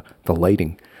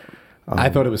lighting. I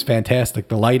thought it was fantastic.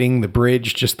 The lighting, the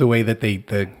bridge, just the way that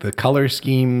the color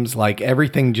schemes,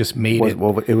 everything just made it.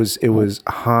 Well, it was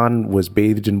Han was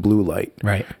bathed in blue light,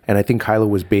 right? And I think Kylo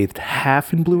was bathed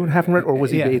half in blue and half in red, or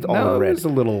was he bathed all in red? It was a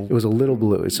little. It was a little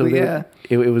blue. So yeah,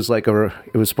 it was it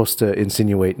was supposed to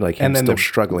insinuate him still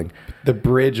struggling. The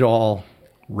bridge all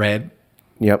red.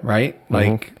 Yep. Right.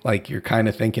 Like you're kind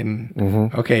of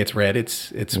thinking, okay, it's red. It's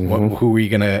who are you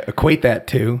going to equate that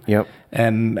to? Yep.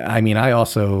 And I mean, I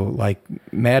also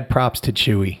mad props to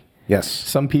Chewie. Yes.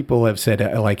 Some people have said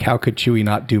how could Chewie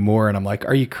not do more? And I'm like,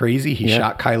 are you crazy? He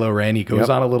shot Kylo Ren. He goes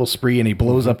on a little spree and he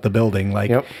blows up the building.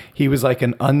 He was like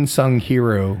an unsung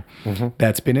hero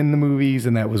that's been in the movies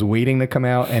and that was waiting to come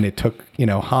out. And it took,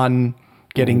 Han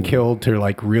getting killed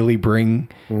to really bring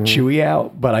Chewie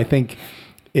out. But I think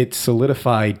it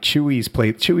solidified Chewie's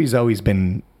place. Chewie's always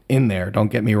been in there, don't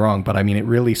get me wrong, but I mean, it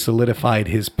really solidified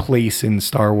his place in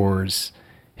Star Wars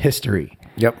history.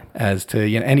 Yep. As to,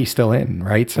 and he's still in,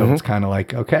 right? So it's kind of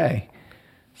okay.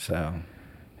 So.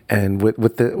 And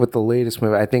with the latest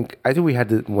movie, I think we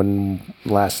had when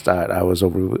last I was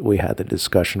over, we had the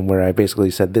discussion where I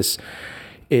basically said this.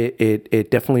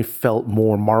 It definitely felt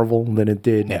more Marvel than it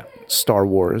did Star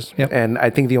Wars. Yep. And I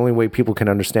think the only way people can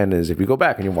understand it is if you go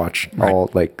back and you watch all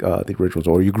the originals,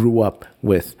 or you grew up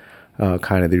with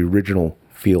kind of the original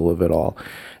feel of it all.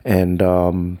 And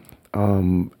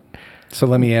so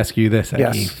let me ask you this: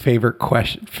 yes.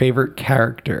 favorite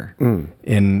character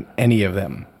in any of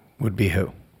them would be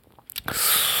who?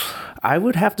 I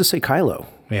would have to say Kylo.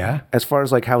 Yeah. As far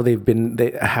as how they have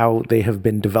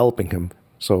been developing him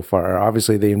so far.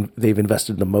 Obviously, they've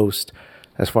invested the most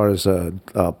as far as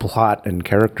plot and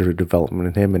character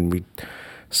development in him, and we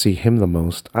see him the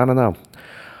most. I don't know.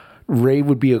 Rey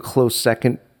would be a close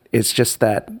second. It's just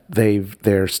that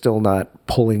they're still not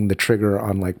pulling the trigger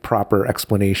on proper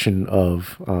explanation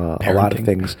of a lot of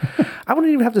things. I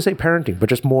wouldn't even have to say parenting, but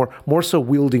just more so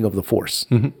wielding of the Force.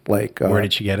 Where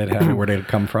did she get it? Where did it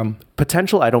come from?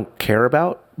 Potential I don't care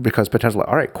about, because potential,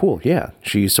 all right, cool, yeah,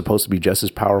 she's supposed to be just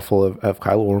as powerful of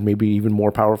Kylo, or maybe even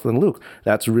more powerful than Luke.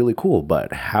 That's really cool,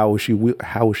 but how is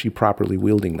she properly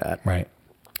wielding that? Right.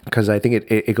 Because I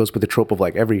think it goes with the trope of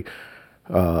every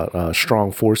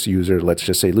strong Force user. Let's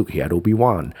just say Luke, he had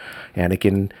Obi-Wan.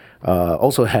 Anakin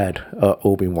also had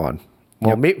Obi-Wan.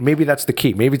 Well, maybe that's the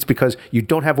key. Maybe it's because you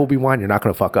don't have Obi-Wan, you're not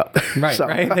going to fuck up. Right,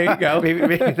 right. There you go.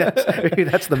 maybe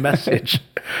that's the message.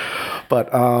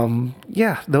 But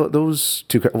those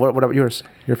two. What about yours?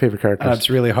 Your favorite characters? It's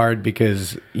really hard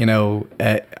because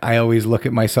I always look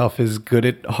at myself as good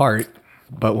at heart,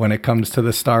 but when it comes to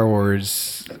the Star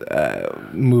Wars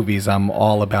movies, I'm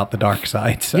all about the dark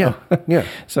side. So yeah.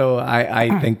 So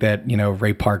I think that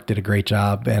Ray Park did a great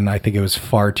job, and I think it was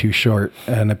far too short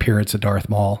an appearance of Darth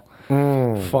Maul.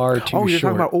 Far too Oh, you're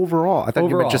short. talking about overall. I thought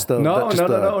you meant just the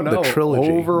the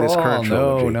trilogy. Overall, this current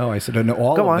trilogy. No. I said no.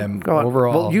 All Go of on, them. go on.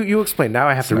 Overall. Well, you explain. Now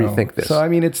I have to rethink this. So I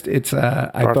mean, it's.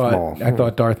 I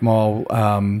thought Darth Maul.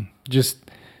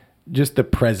 Just the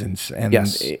presence, and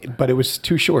Yes. but it was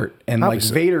too short. And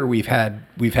Obviously. like Vader, we've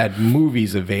had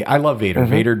movies of Vader. I love Vader.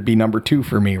 Vader'd be number 2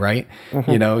 for me, right?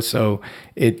 You know, so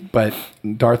but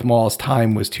Darth Maul's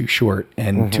time was too short,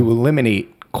 and to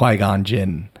eliminate Qui-Gon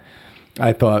Jinn,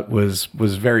 I thought was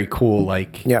very cool.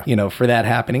 Like, Yeah. you know, for that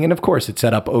happening, and of course, it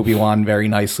set up Obi-Wan very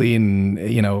nicely, and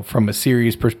you know, from a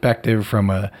series perspective,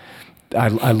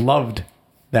 I loved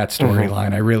that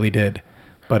storyline. I really did.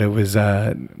 But it was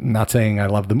not saying I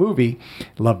love the movie,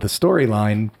 love the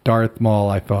storyline. Darth Maul,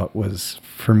 I thought, was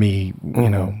for me, you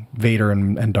know, Vader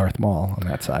and Darth Maul on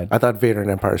that side. I thought Vader and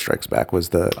Empire Strikes Back was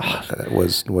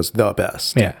the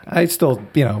best. Yeah, I still,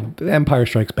 you know, Empire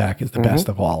Strikes Back is the best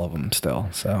of all of them still.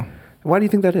 So Why do you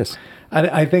think that is?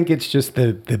 I think it's just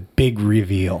the big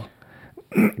reveal.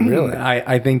 Really?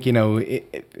 I think, you know,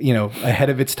 ahead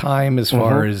of its time as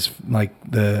far as like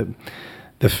the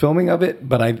filming of it,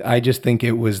 but I just think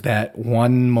it was that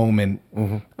one moment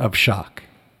of shock.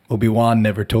 Obi-Wan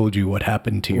never told you what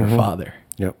happened to your father.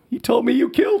 Yep. He told me you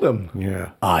killed him.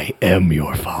 Yeah. I am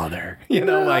your father. You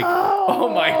know, like, oh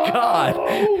my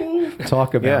God.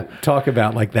 Talk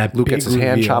about like that. Luke big gets his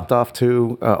hand reveal. chopped off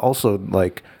too. Also,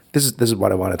 like this is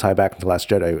what I want to tie back into Last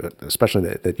Jedi,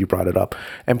 especially that you brought it up.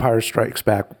 Empire Strikes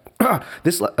Back.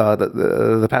 This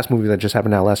the past movie that just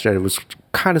happened now, Last Jedi, was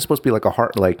kind of supposed to be like a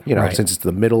heart, like, you know, Right. since it's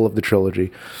the middle of the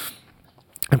trilogy.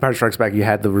 Empire Strikes Back, you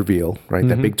had the reveal, right?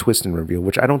 That big twist and reveal,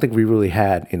 which I don't think we really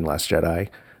had in Last Jedi.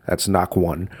 That's knock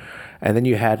one. And then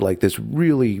you had like this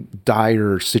really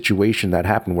dire situation that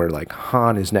happened where like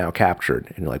Han is now captured,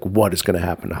 and you're like, what is going to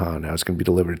happen to Han? Now it's going to be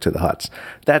delivered to the Hutts.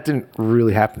 That didn't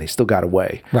really happen. They still got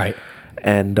away. Right.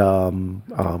 And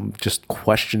just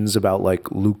questions about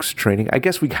like Luke's training. I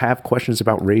guess we have questions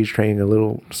about Rey's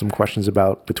training some questions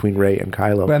about between Rey and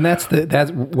Kylo. And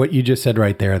that's what you just said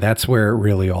right there. That's where it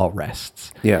really all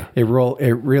rests. Yeah. It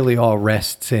really all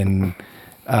rests in,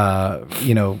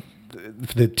 you know,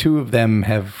 the two of them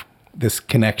have this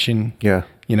connection. Yeah.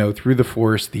 You know, through the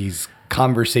Force, these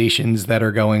conversations that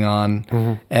are going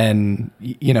on, and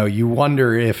you know, you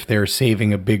wonder if they're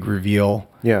saving a big reveal.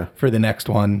 Yeah. For the next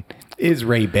one. Is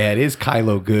Rey bad? Is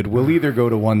Kylo good? We'll either go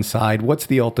to one side. What's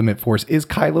the ultimate force? Is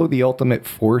Kylo the ultimate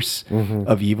force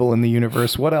of evil in the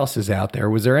universe? What else is out there?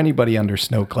 Was there anybody under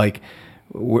Snoke? Like,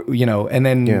 you know, and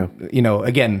then, you know,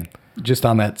 again, just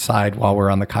on that side while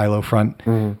we're on the Kylo front,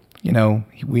 you know,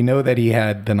 we know that he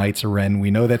had the Knights of Ren.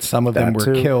 We know that some of them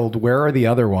were killed. Where are the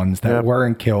other ones that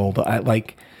weren't killed?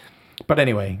 But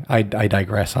anyway, I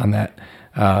digress on that.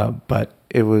 But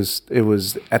it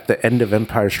was at the end of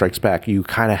Empire Strikes Back, you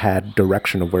kind of had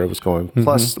direction of where it was going,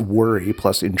 plus worry,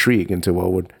 plus intrigue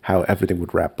into how everything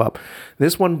would wrap up.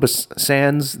 This one,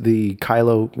 sans the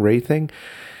Kylo Rey thing,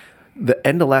 the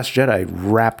end of Last Jedi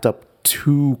wrapped up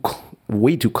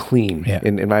way too clean. Yeah.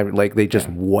 In my, like, they just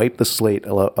wiped the slate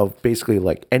of basically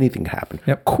like anything can happen.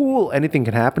 Yep. Cool, anything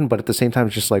can happen, but at the same time,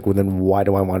 it's just like, well, then why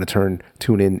do I want to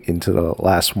tune in into the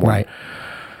last one? right.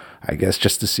 I guess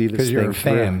just to see this Because you're thing a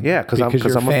fan. through. Yeah, because I'm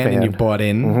you're a fan. and you bought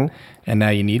in, and now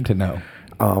you need to know.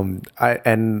 I'm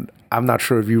not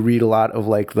sure if you read a lot of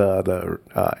like the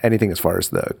anything as far as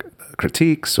the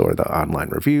critiques or the online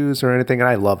reviews or anything, and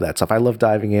I love that stuff. I love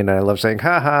diving in, and I love saying,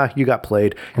 "Ha, you got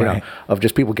played," you know, of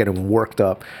just people getting worked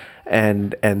up,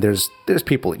 and there's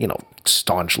people, you know,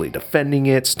 staunchly defending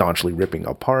it, staunchly ripping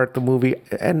apart the movie,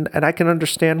 and I can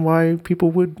understand why people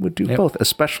would do both,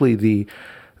 especially the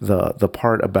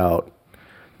part about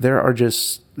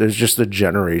there's just a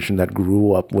generation that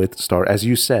grew up with Star, as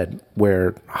you said,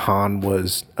 where Han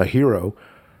was a hero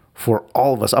for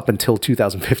all of us up until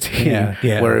 2015,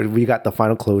 where we got the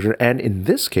final closure. And in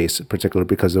this case in particular,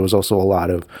 because there was also a lot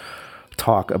of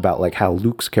talk about like how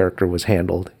Luke's character was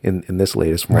handled in this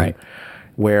latest one,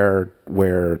 where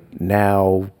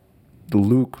now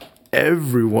Luke,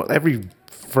 every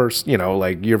first, you know,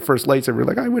 like your first lightsaber,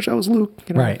 like, I wish I was Luke,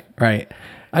 you know? Right.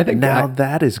 I think now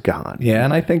that is gone. Yeah,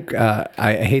 and I think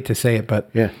I hate to say it, but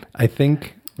I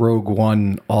think Rogue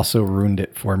One also ruined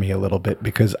it for me a little bit,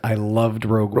 because I loved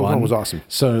Rogue One. Rogue One was awesome.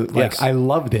 So like I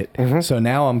loved it. So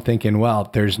now I'm thinking, well,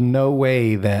 there's no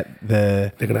way that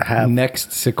they're gonna have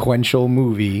next sequential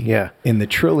movie in the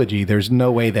trilogy. There's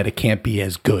no way that it can't be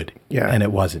as good. Yeah, and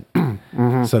it wasn't.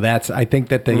 So I think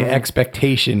that the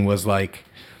expectation was like,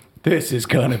 this is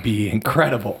going to be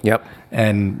incredible. Yep.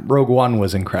 And Rogue One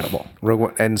was incredible. Rogue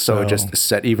One, and so it just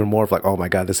set even more of like, oh my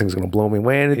God, this thing's going to blow me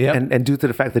away. And, and due to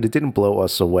the fact that it didn't blow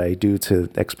us away due to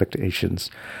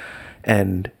expectations.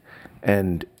 And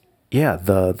And yeah,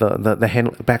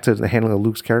 back to the handling of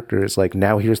Luke's character is like,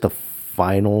 now here's the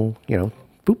final,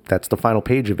 boop, that's the final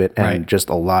page of it. And just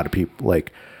a lot of people,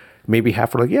 like maybe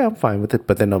half were like, yeah, I'm fine with it.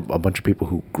 But then a bunch of people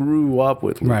who grew up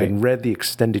with Luke and read the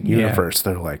extended universe,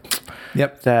 they're like,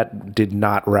 yep, that did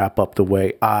not wrap up the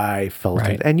way I felt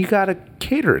it. And you got to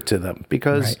cater it to them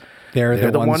because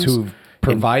they're the ones who've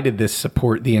provided this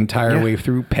support the entire way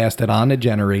through, passed it on to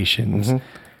generations,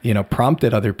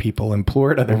 prompted other people,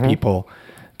 implored other people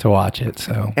to watch it.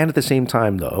 So, and at the same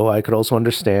time, though, I could also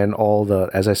understand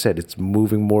as I said, it's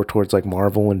moving more towards like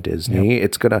Marvel and Disney.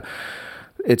 It's going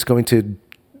to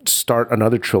start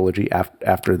another trilogy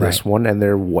after this one, and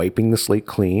they're wiping the slate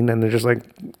clean, and they're just like,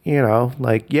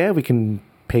 we can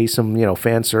pay some,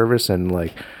 fan service and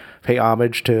like pay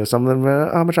homage to some of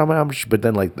them, homage, but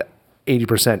then like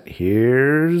 80%,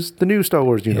 here's the new Star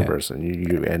Wars universe,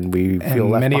 and we feel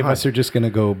left many behind. of us are just going to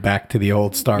go back to the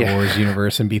old Star Wars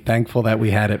universe and be thankful that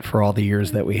we had it for all the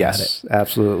years that we had it. Yes,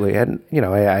 absolutely. And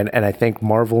I thank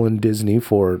Marvel and Disney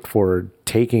for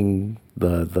taking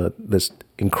this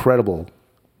incredible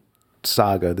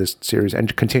saga, this series,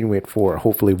 and continuing it for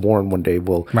hopefully Warren one day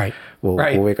will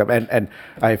wake up. And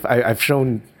I've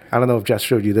shown, I don't know if Jess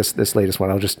showed you this latest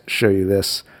one. I'll just show you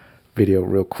this video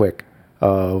real quick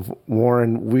of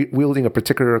Warren wielding a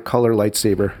particular color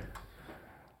lightsaber.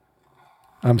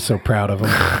 I'm so proud of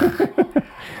him.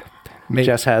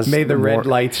 Jess has may the red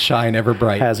lights shine ever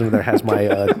bright. Has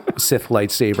my Sith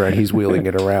lightsaber, and he's wheeling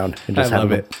it around and just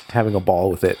having a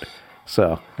ball with it.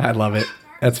 So I love it.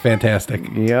 That's fantastic.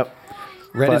 Yep.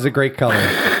 Red is a great color.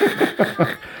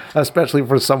 Especially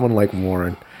for someone like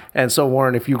Warren. And so,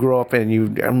 Warren, if you grow up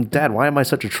and Dad, why am I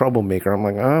such a troublemaker? I'm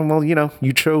like, well,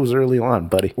 you chose early on,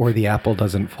 buddy. Or the apple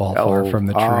doesn't fall far from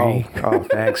the tree. Oh,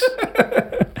 thanks.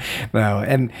 No,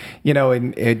 and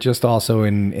it just also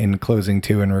in closing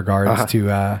too, in regards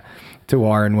to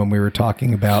Warren, when we were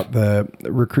talking about the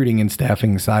recruiting and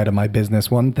staffing side of my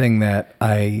business, one thing that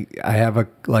I have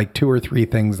like 2 or 3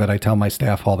 things that I tell my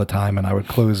staff all the time, and I would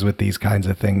close with these kinds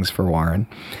of things for Warren.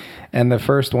 And the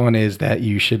first one is that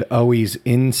you should always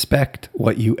inspect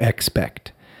what you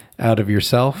expect out of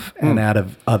yourself and out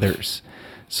of others.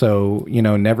 So,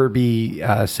 never be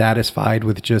satisfied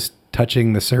with just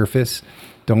touching the surface.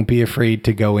 Don't be afraid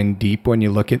to go in deep when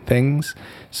you look at things.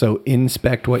 So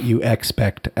inspect what you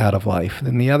expect out of life.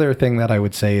 And the other thing that I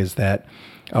would say is that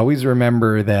always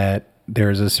remember that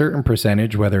there's a certain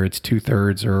percentage, whether it's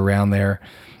 2/3 or around there,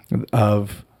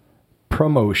 of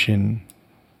promotion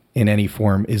in any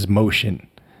form is motion.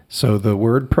 So the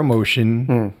word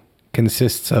promotion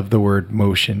consists of the word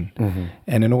motion. Mm-hmm.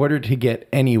 And in order to get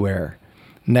anywhere,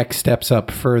 next steps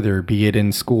up further, be it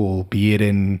in school, be it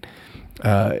in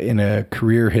a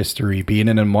career history, be it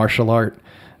in a martial art,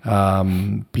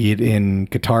 be it in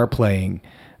guitar playing,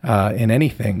 in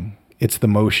anything, it's the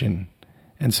motion.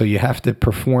 And so you have to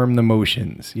perform the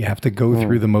motions. You have to go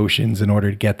through the motions in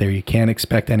order to get there. You can't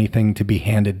expect anything to be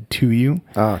handed to you.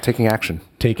 Taking action.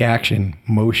 Take action.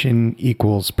 Motion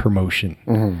equals promotion.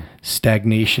 Mm-hmm.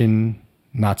 Stagnation,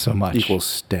 not so much. Equals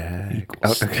stag.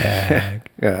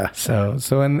 Yeah.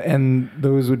 So and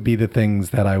those would be the things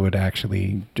that I would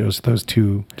actually, just those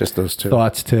two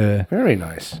thoughts to very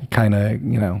nice kind of,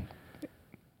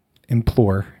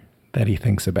 implore that he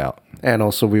thinks about. And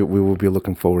also, we will be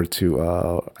looking forward to.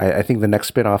 I think the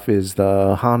next spinoff is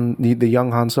the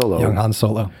young Han Solo. Young Han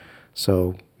Solo.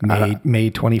 So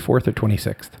May 24th or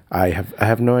 26th. I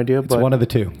have no idea. It's but one of the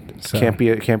two. So. Can't be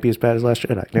as bad as Last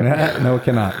Jedi. No, it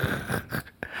cannot.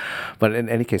 But in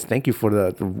any case, thank you for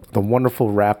the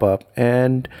wonderful wrap up,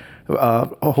 and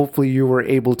hopefully you were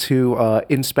able to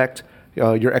inspect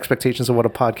your expectations of what a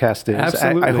podcast is.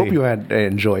 Absolutely. I hope you had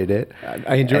enjoyed it.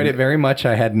 I enjoyed it very much.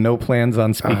 I had no plans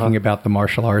on speaking about the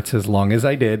martial arts as long as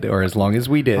I did, or as long as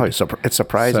we did. Oh, it's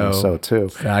surprising so too.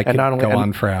 I could go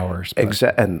on for hours.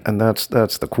 Exactly, and that's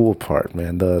the cool part,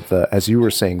 man. The as you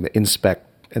were saying, the inspect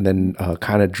and then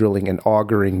kind of drilling and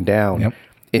auguring down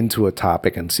into a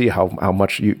topic and see how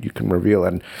much you can reveal.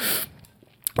 And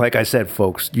like I said,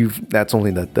 folks, that's only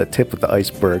the tip of the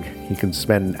iceberg. You can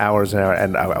spend hours and hours,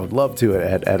 and I would love to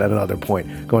at another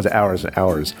point go into hours and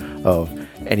hours of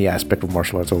any aspect of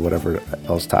martial arts or whatever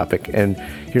else topic. And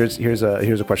here's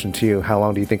a question to you: how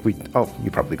long do you think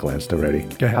you probably glanced already.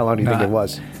 How long do you think it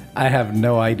was? I have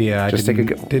no idea. I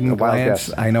didn't glance.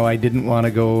 Guess. I know I didn't want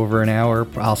to go over an hour.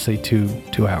 I'll say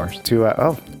 2 hours.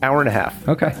 Hour and a half.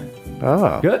 Okay.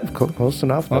 Oh, good. Close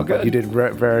enough. Oh, good. You did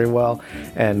very well.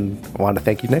 And I want to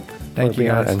thank you, Nick. Thank you,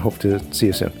 guys. And hope to see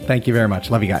you soon. Thank you very much.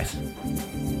 Love you guys.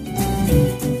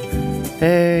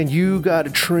 And you got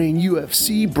to train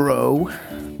UFC, bro.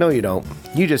 No, you don't.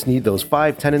 You just need those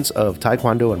 5 tenets of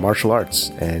Taekwondo and martial arts,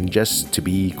 and just to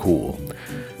be cool.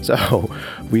 So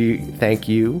we thank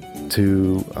you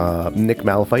to Nick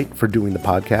Malafite for doing the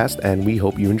podcast, and we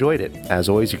hope you enjoyed it. As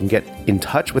always, you can get in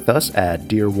touch with us at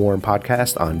Dear Warren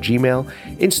Podcast on Gmail,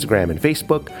 Instagram, and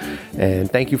Facebook.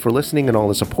 And thank you for listening and all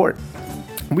the support.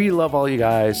 We love all you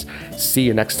guys. See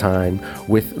you next time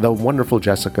with the wonderful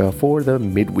Jessica for the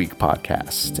Midweek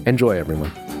Podcast. Enjoy,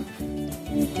 everyone.